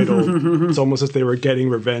provocatively titled, it's almost as if they were getting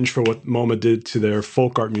revenge for what MoMA did to their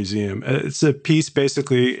folk art museum. It's a piece,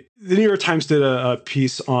 basically, the New York Times did a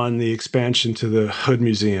piece on the expansion to the Hood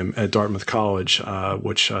Museum at Dartmouth College,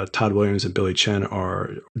 which Todd Williams and Billie Tsien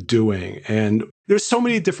are doing. And there's so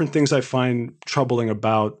many different things I find troubling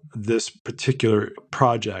about this particular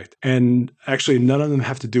project. And actually, none of them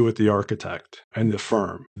have to do with the architect and the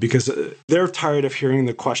firm, because they're tired of hearing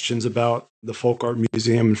the questions about the Folk Art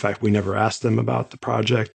Museum. In fact, we never asked them about the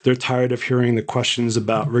project. They're tired of hearing the questions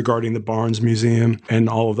regarding the Barnes Museum and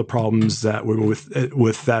all of the problems that were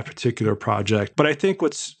with that particular project. But I think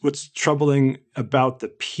what's troubling about the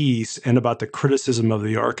piece and about the criticism of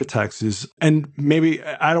the architects is, and maybe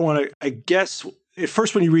I don't want to, I guess, at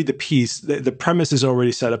first, when you read the piece, the premise is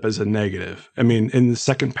already set up as a negative. I mean, in the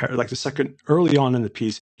second early on in the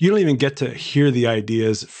piece, you don't even get to hear the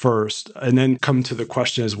ideas first and then come to the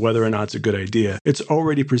question as whether or not it's a good idea. It's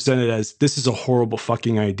already presented as, this is a horrible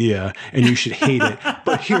fucking idea and you should hate it.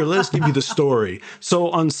 But here, let us give you the story. So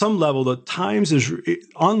on some level, the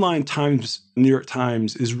online Times, New York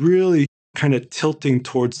Times is really kind of tilting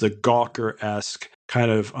towards the Gawker-esque kind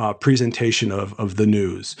of presentation of the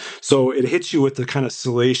news. So it hits you with the kind of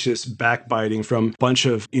salacious backbiting from a bunch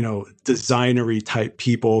of, designery type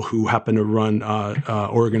people who happen to run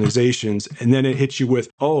organizations. And then it hits you with,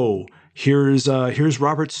 here's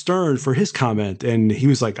Robert Stern for his comment. And he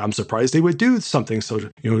was like, I'm surprised they would do something. So,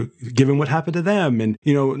 given what happened to them. And,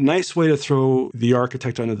 nice way to throw the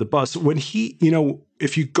architect under the bus. When he,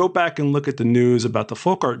 if you go back and look at the news about the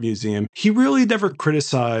Folk Art Museum, he really never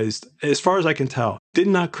criticized, as far as I can tell, did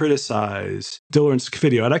not criticize Diller and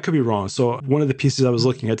Scofidio. And I could be wrong. So one of the pieces I was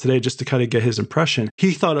looking at today, just to kind of get his impression,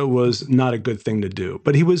 he thought it was not a good thing to do.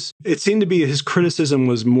 But it seemed to be his criticism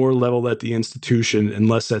was more leveled at the institution and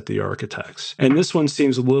less at the architects. And this one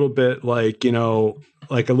seems a little bit like,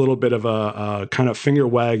 like a little bit of a kind of finger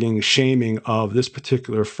wagging, shaming of this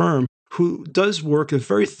particular firm, who does work in a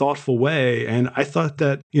very thoughtful way. And I thought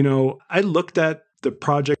that, I looked at the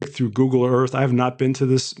project through Google Earth. I have not been to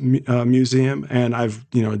this museum, and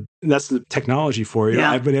that's the technology for you.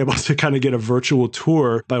 Yeah. I've been able to kind of get a virtual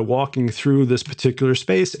tour by walking through this particular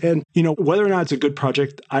space. And, whether or not it's a good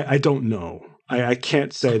project, I don't know. I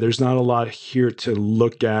can't say. There's not a lot here to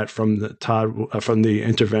look at from the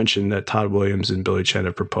intervention that Todd Williams and Billie Tsien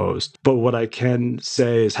have proposed. But what I can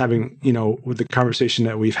say is, having, with the conversation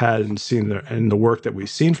that we've had and seen and the work that we've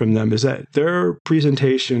seen from them, is that their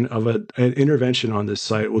presentation of an intervention on this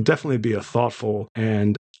site will definitely be a thoughtful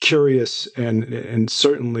and curious and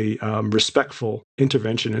certainly respectful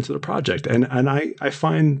intervention into the project. And I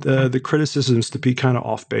find the criticisms to be kind of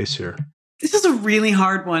off base here. This is a really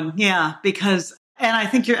hard one. Yeah, because, and I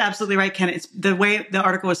think you're absolutely right, Ken. It's the way the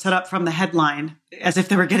article was set up from the headline, as if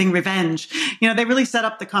they were getting revenge. They really set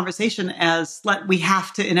up the conversation as, we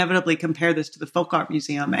have to inevitably compare this to the Folk Art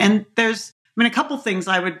Museum. And there's, a couple things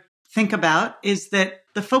I would think about is that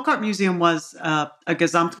the Folk Art Museum was a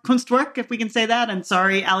Gesamtkunstwerk, if we can say that. And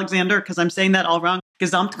sorry, Alexander, because I'm saying that all wrong.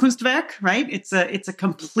 Gesamtkunstwerk, right? It's a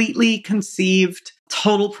completely conceived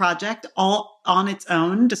total project, all on its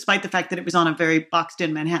own, despite the fact that it was on a very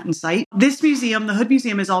boxed-in Manhattan site. This museum, the Hood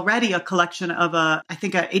Museum, is already a collection of a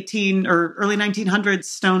 18 or early 1900s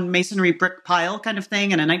stone masonry brick pile kind of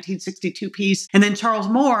thing, and a 1962 piece. And then Charles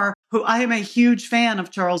Moore, who I am a huge fan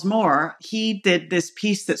of Charles Moore, he did this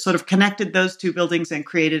piece that sort of connected those two buildings and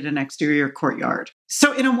created an exterior courtyard.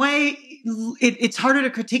 So in a way, it's harder to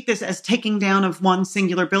critique this as taking down of one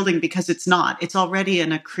singular building, because it's not. It's already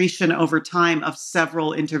an accretion over time of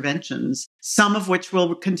several interventions, some of which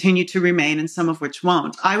will continue to remain and some of which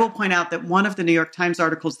won't. I will point out that one of the New York Times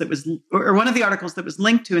articles one of the articles that was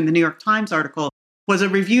linked to in the New York Times article was a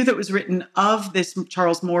review that was written of this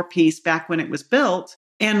Charles Moore piece back when it was built.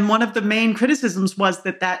 And one of the main criticisms was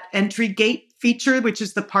that entry gate feature, which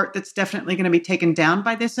is the part that's definitely going to be taken down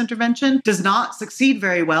by this intervention, does not succeed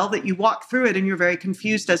very well, that you walk through it and you're very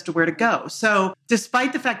confused as to where to go. So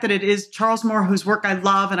despite the fact that it is Charles Moore, whose work I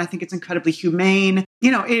love, and I think it's incredibly humane,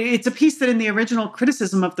 it's a piece that in the original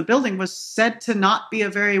criticism of the building was said to not be a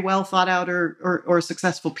very well thought out or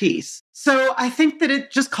successful piece. So I think that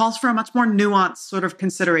it just calls for a much more nuanced sort of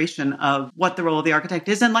consideration of what the role of the architect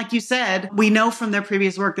is. And like you said, we know from their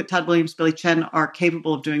previous work that Todd Williams, Billie, Tsien are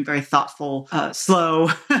capable of doing very thoughtful, slow,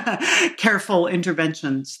 careful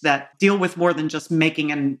interventions that deal with more than just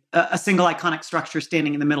making a single iconic structure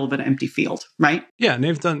standing in the middle of an empty field, right? Yeah, and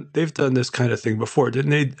they've done this kind of thing before,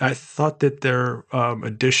 didn't they? I thought that their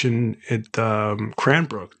addition at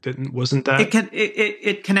Cranbrook wasn't that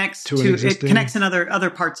it connects it connects in other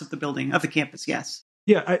parts of the building of the campus. Yes.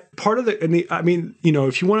 Yeah,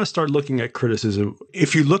 if you want to start looking at criticism,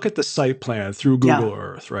 if you look at the site plan through Google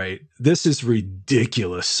Earth, right, this is a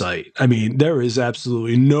ridiculous site. I mean, there is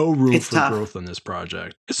absolutely no room for growth on this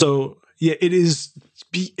project. So yeah, it is.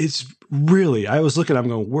 It's really, I was looking, I'm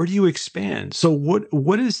going, where do you expand? So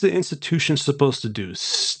what is the institution supposed to do?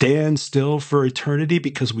 Stand still for eternity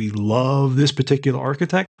because we love this particular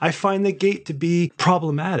architect? I find the gate to be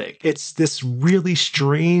problematic. It's this really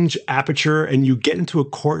strange aperture and you get into a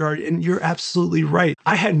courtyard and you're absolutely right.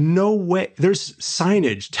 I had no way. There's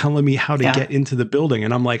signage telling me how to get into the building.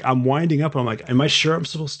 And I'm like, I'm winding up and I'm like, am I sure I'm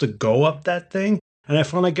supposed to go up that thing? And I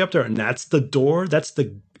finally get up there and that's the door. That's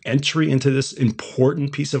the entry into this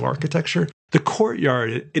important piece of architecture. The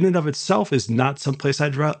courtyard in and of itself is not someplace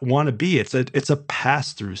I'd want to be. It's a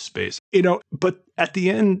pass-through space, but at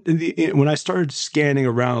the end, when I started scanning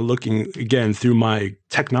around, looking again through my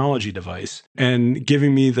technology device and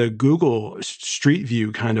giving me the Google Street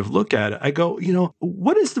View kind of look at it, I go,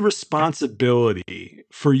 what is the responsibility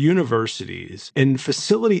for universities in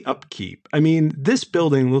facility upkeep? I mean, this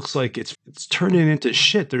building looks like it's turning into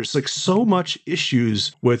shit. There's like so much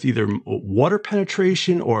issues with either water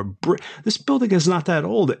penetration or this building is not that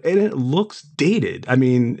old and it looks dated. I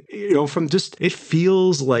mean, from just, it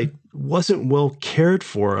feels like wasn't well cared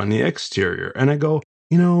for on the exterior. And I go,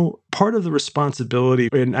 part of the responsibility,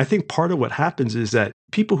 and I think part of what happens is that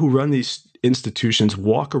people who run these institutions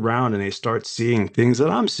walk around and they start seeing things that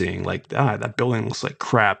I'm seeing, like, that building looks like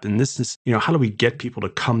crap. And this is, how do we get people to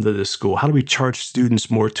come to this school? How do we charge students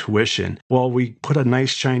more tuition? Well, we put a nice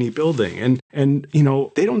shiny building and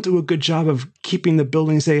they don't do a good job of keeping the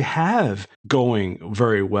buildings they have going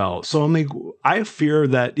very well. So I fear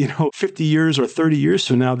that, 50 years or 30 years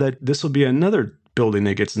from now, that this will be another building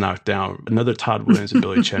that gets knocked down, another Todd Williams and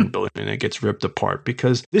Billie Tsien building, and it gets ripped apart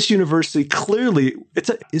because this university clearly,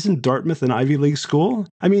 isn't Dartmouth an Ivy League school?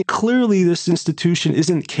 I mean, clearly this institution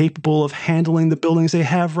isn't capable of handling the buildings they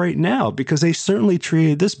have right now because they certainly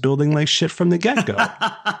treated this building like shit from the get-go.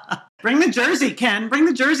 Bring the jersey, Ken. Bring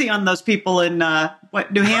the jersey on those people in,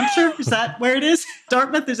 New Hampshire? Is that where it is?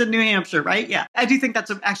 Dartmouth is in New Hampshire, right? Yeah. I do think that's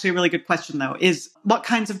actually a really good question, though, is what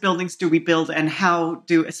kinds of buildings do we build and how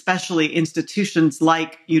do especially institutions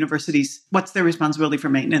like universities, what's their responsibility for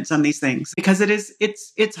maintenance on these things? Because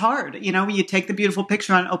it's hard. You take the beautiful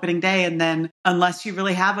picture on opening day and then unless you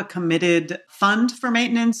really have a committed fund for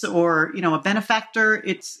maintenance or, a benefactor,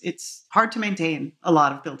 it's hard to maintain a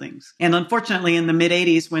lot of buildings. And unfortunately, in the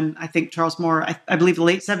mid-'80s, when I think Charles Moore, I believe the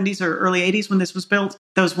late 70s or early 80s when this was built,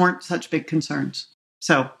 those weren't such big concerns.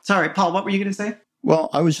 So, sorry, Paul, what were you going to say? Well,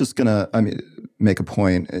 I was just going to, make a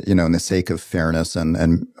point, in the sake of fairness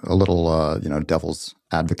and a little, devil's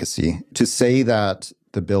advocacy, to say that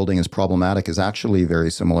the building is problematic is actually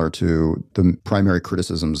very similar to the primary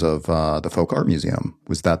criticisms of the Folk Art Museum,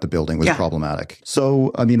 was that the building was problematic.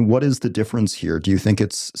 So, what is the difference here? Do you think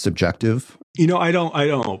it's subjective? I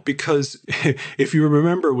don't, because if you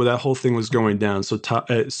remember where that whole thing was going down, so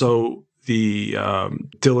the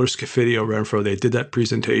Diller, Scafidio, Renfro, they did that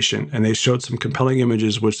presentation and they showed some compelling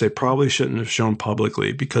images, which they probably shouldn't have shown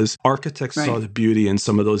publicly because architects saw the beauty in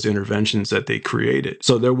some of those interventions that they created.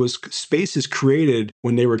 So there was spaces created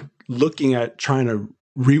when they were looking at trying to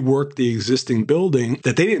rework the existing building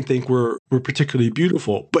that they didn't think were particularly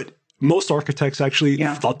beautiful. But most architects actually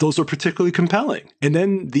thought those were particularly compelling. And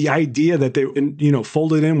then the idea that they,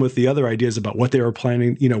 folded in with the other ideas about what they were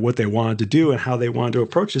planning, what they wanted to do and how they wanted to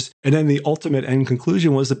approach this. And then the ultimate end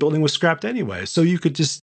conclusion was the building was scrapped anyway. So you could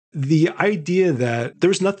just, the idea that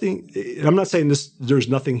there's nothing, I'm not saying there's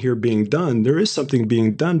nothing here being done. There is something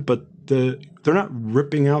being done, but they're not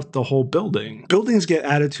ripping out the whole building. Buildings get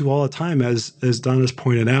added to all the time, as Donna's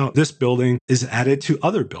pointed out. This building is added to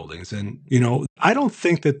other buildings. And, I don't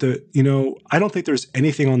think that I don't think there's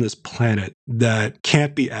anything on this planet that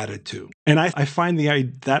can't be added to. And I find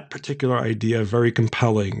that particular idea very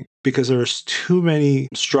compelling, because there's too many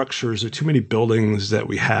structures or too many buildings that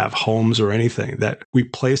we have, homes or anything, that we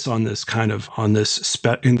place on this in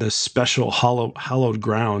this special hallowed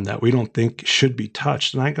ground that we don't think should be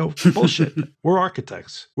touched. And I go, bullshit. We're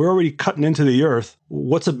architects. We're already cutting into the earth.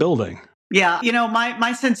 What's a building? Yeah.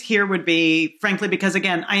 My sense here would be, frankly, because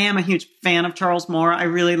again, I am a huge fan of Charles Moore. I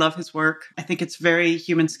really love his work. I think it's very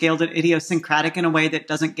human scaled and idiosyncratic in a way that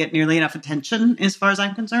doesn't get nearly enough attention as far as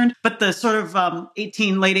I'm concerned. But the sort of late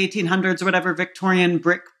 1800s or whatever Victorian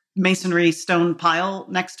brick masonry stone pile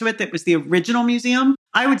next to it that was the original museum,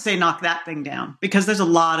 I would say knock that thing down, because there's a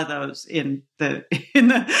lot of those in the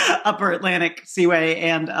upper Atlantic Seaway.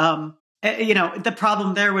 And the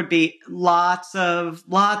problem there would be lots of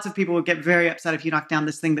people would get very upset if you knock down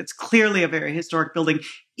this thing that's clearly a very historic building,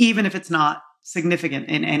 even if it's not significant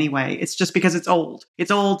in any way. It's just because it's old.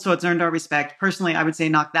 It's old, so it's earned our respect. Personally, I would say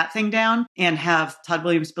knock that thing down and have Todd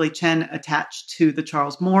Williams, Billie Tsien attached to the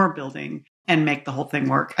Charles Moore building and make the whole thing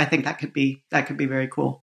work. I think that could be very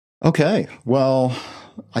cool. Okay. Well,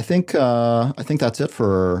 I think that's it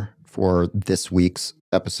for this week's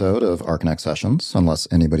episode of ArcConnect Sessions, unless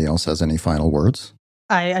anybody else has any final words.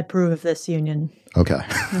 I approve of this union. Okay.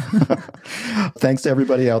 Thanks to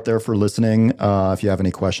everybody out there for listening. If you have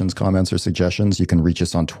any questions, comments, or suggestions, you can reach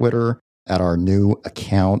us on Twitter at our new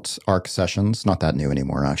account, Arc Sessions. Not that new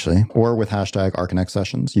anymore, actually. Or with hashtag ArcConnect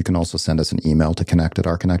Sessions. You can also send us an email to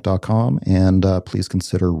connect@arconnect.com. And please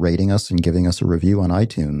consider rating us and giving us a review on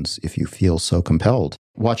iTunes if you feel so compelled.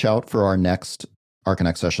 Watch out for our next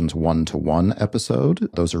ArcConnect Sessions 1-to-1 episode.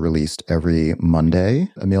 Those are released every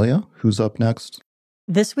Monday. Amelia, who's up next?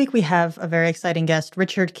 This week we have a very exciting guest,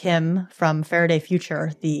 Richard Kim from Faraday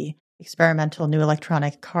Future, the experimental new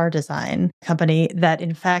electronic car design company that,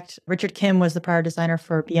 in fact, Richard Kim was the prior designer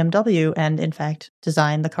for BMW and, in fact,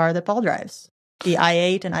 designed the car that Paul drives, the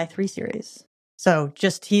i8 and i3 series. So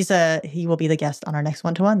he will be the guest on our next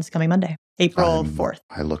one-to-one this coming Monday, April 4th.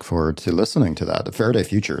 I look forward to listening to that. Faraday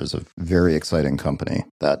Future is a very exciting company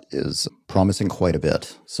that is promising quite a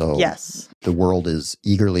bit. So yes, the world is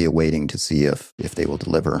eagerly awaiting to see if they will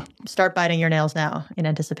deliver. Start biting your nails now in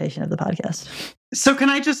anticipation of the podcast. So can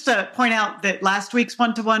I just point out that last week's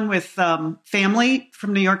one-to-one with family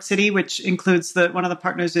from New York City, which includes one of the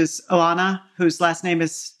partners is Oana, whose last name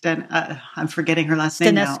is I'm forgetting her last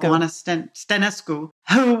name now. Oana Stenescu,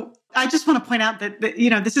 who I just want to point out that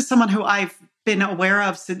this is someone who I've been aware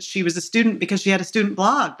of since she was a student, because she had a student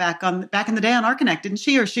blog back in the day on ArcConnect, didn't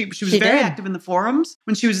she? Or she was very active in the forums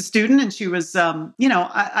when she was a student, and she was,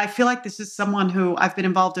 I feel like this is someone who I've been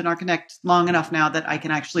involved in ArcConnect long enough now that I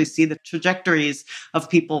can actually see the trajectories of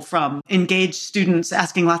people from engaged students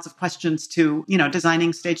asking lots of questions to,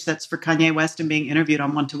 designing stage sets for Kanye West and being interviewed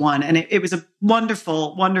on one-to-one. And it was a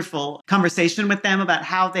wonderful, wonderful conversation with them about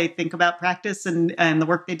how they think about practice and the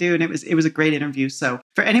work they do. And it was a great interview. So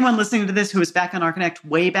for anyone listening to this who is back on ArcConnect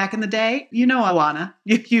way back in the day, Alana,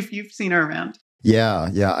 you've seen her around. Yeah,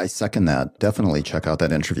 I second that. Definitely check out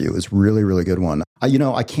that interview. It was really, really good one.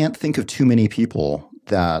 I can't think of too many people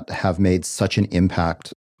that have made such an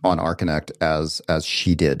impact on ArcConnect as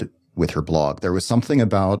she did with her blog. There was something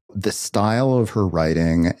about the style of her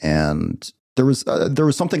writing, and there was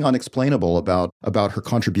something unexplainable about her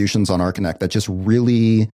contributions on ArcConnect that just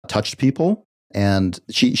really touched people. And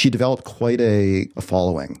she developed quite a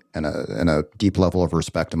following and a deep level of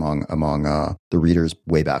respect among the readers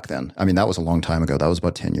way back then. I mean, that was a long time ago. That was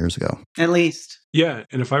about 10 years ago. At least. Yeah.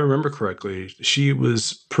 And if I remember correctly, she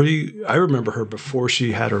was I remember her before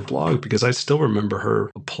she had her blog, because I still remember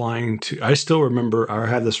her I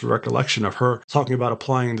had this recollection of her talking about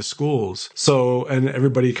applying to schools. So, and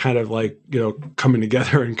everybody kind of coming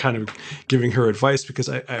together and kind of giving her advice, because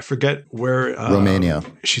I forget where Romania.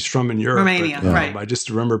 She's from in Europe. Romania, but, right. I just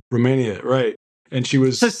remember Romania, right. And she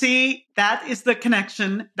was... So see, that is the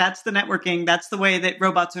connection. That's the networking. That's the way that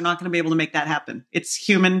robots are not going to be able to make that happen. It's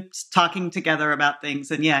humans talking together about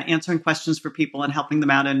things and answering questions for people and helping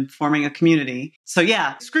them out and forming a community. So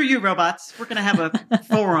screw you, robots. We're going to have a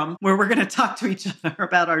forum where we're going to talk to each other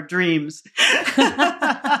about our dreams.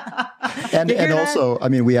 and also, I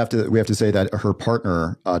mean, we have to say that her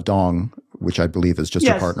partner, Dong, which I believe is just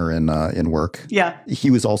a partner in work. Yeah.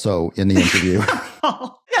 He was also in the interview.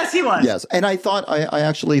 Yes, Yes, he was. Yes. And I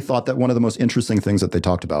actually thought that one of the most interesting things that they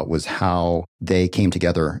talked about was how they came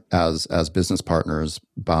together as business partners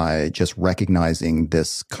by just recognizing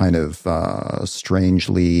this kind of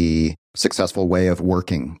strangely successful way of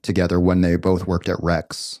working together when they both worked at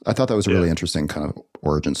Rex. I thought that was a really interesting kind of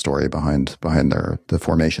origin story behind the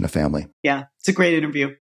formation of family. Yeah, it's a great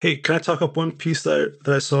interview. Hey, can I talk up one piece that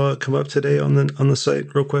I saw come up today on the site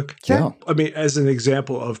real quick? Sure. Yeah. I mean, as an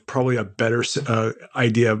example of probably a better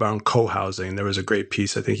idea about co-housing, there was a great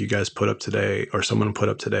piece I think you guys put up today, or someone put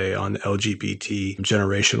up today, on LGBT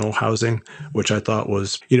generational housing, which I thought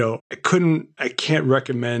was, I can't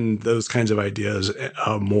recommend those kinds of ideas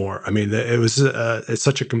more. I mean, it's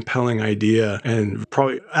such a compelling idea and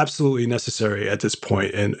probably absolutely necessary at this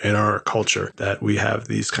point in our culture that we have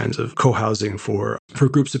these kinds of co-housing for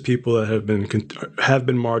groups of people that have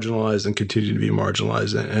been marginalized and continue to be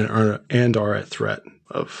marginalized and are at threat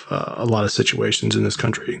of a lot of situations in this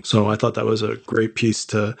country. So I thought that was a great piece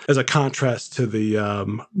as a contrast to the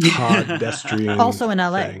PodShare also in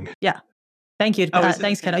LA. thing. Yeah. Thank you.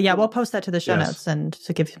 Thanks, Ken. Yeah, we'll post that to the show notes and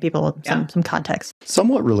to give people some context.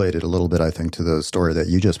 Somewhat related a little bit, I think, to the story that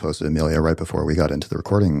you just posted, Amelia, right before we got into the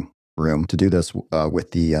recording room, to do this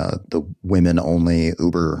with the women-only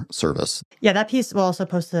Uber service. Yeah, that piece we'll also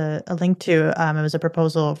post a link to. It was a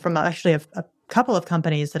proposal from actually a couple of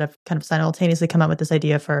companies that have kind of simultaneously come up with this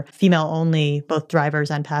idea for female-only, both drivers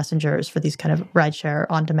and passengers, for these kind of rideshare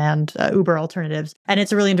on-demand Uber alternatives. And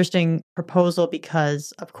it's a really interesting proposal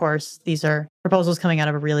because, of course, these are proposals coming out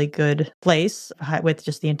of a really good place with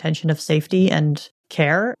just the intention of safety and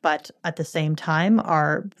care, but at the same time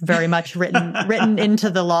are very much written into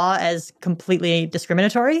the law as completely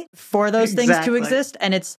discriminatory for those things to exist.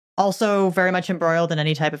 And it's also very much embroiled in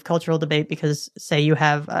any type of cultural debate because, say, you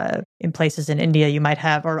have in places in India, you might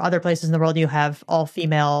have, or other places in the world, you have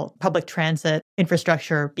all-female public transit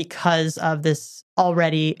infrastructure because of this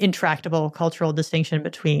already intractable cultural distinction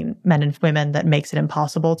between men and women that makes it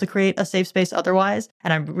impossible to create a safe space otherwise.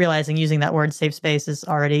 And I'm realizing using that word safe space is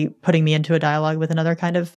already putting me into a dialogue with another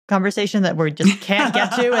kind of conversation that we just can't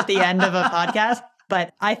get to at the end of a podcast.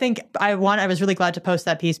 But I think I was really glad to post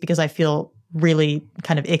that piece because I feel really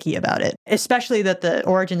kind of icky about it, especially that the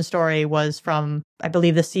origin story was from, I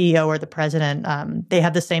believe, the CEO or the president. They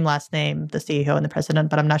have the same last name, the CEO and the president,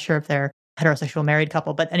 but I'm not sure if they're heterosexual married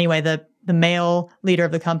couple. But anyway, the male leader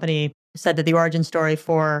of the company said that the origin story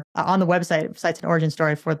for, on the website, cites an origin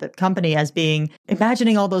story for the company as being,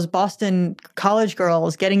 imagining all those Boston college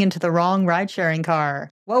girls getting into the wrong ride-sharing car.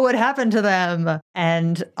 What would happen to them?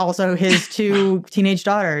 And also his two teenage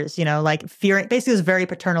daughters, like fearing, basically it was very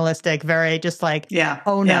paternalistic, very just like,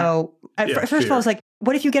 oh no. First of all, it's like,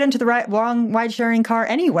 what if you get into the wrong ride-sharing car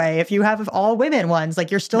anyway? If you have all women ones, like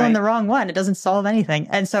you're still in the wrong one. It doesn't solve anything.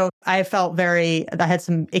 And so I felt I had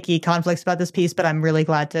some icky conflicts about this piece, but I'm really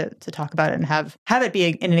glad to talk about it and have it be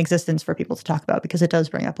in existence for people to talk about because it does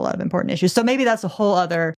bring up a lot of important issues. So maybe that's a whole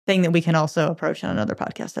other thing that we can also approach on another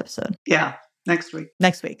podcast episode. Yeah. Next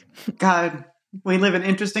week. God, we live in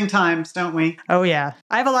interesting times, don't we? Oh, yeah.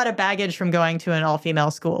 I have a lot of baggage from going to an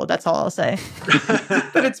all-female school. That's all I'll say.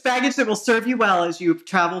 But it's baggage that will serve you well as you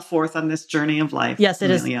travel forth on this journey of life. Yes,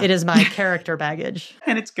 Amelia. It is my character baggage.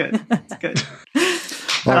 And it's good. It's good.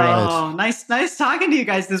 All right. Nice talking to you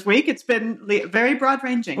guys this week. It's been very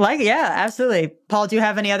broad-ranging. Yeah, absolutely. Paul, do you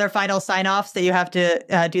have any other final sign-offs that you have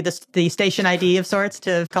to do the station ID of sorts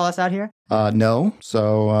to call us out here? No.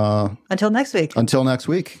 So until next week. Until next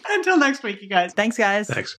week, you guys. Thanks, guys.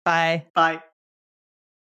 Thanks. Bye. Bye.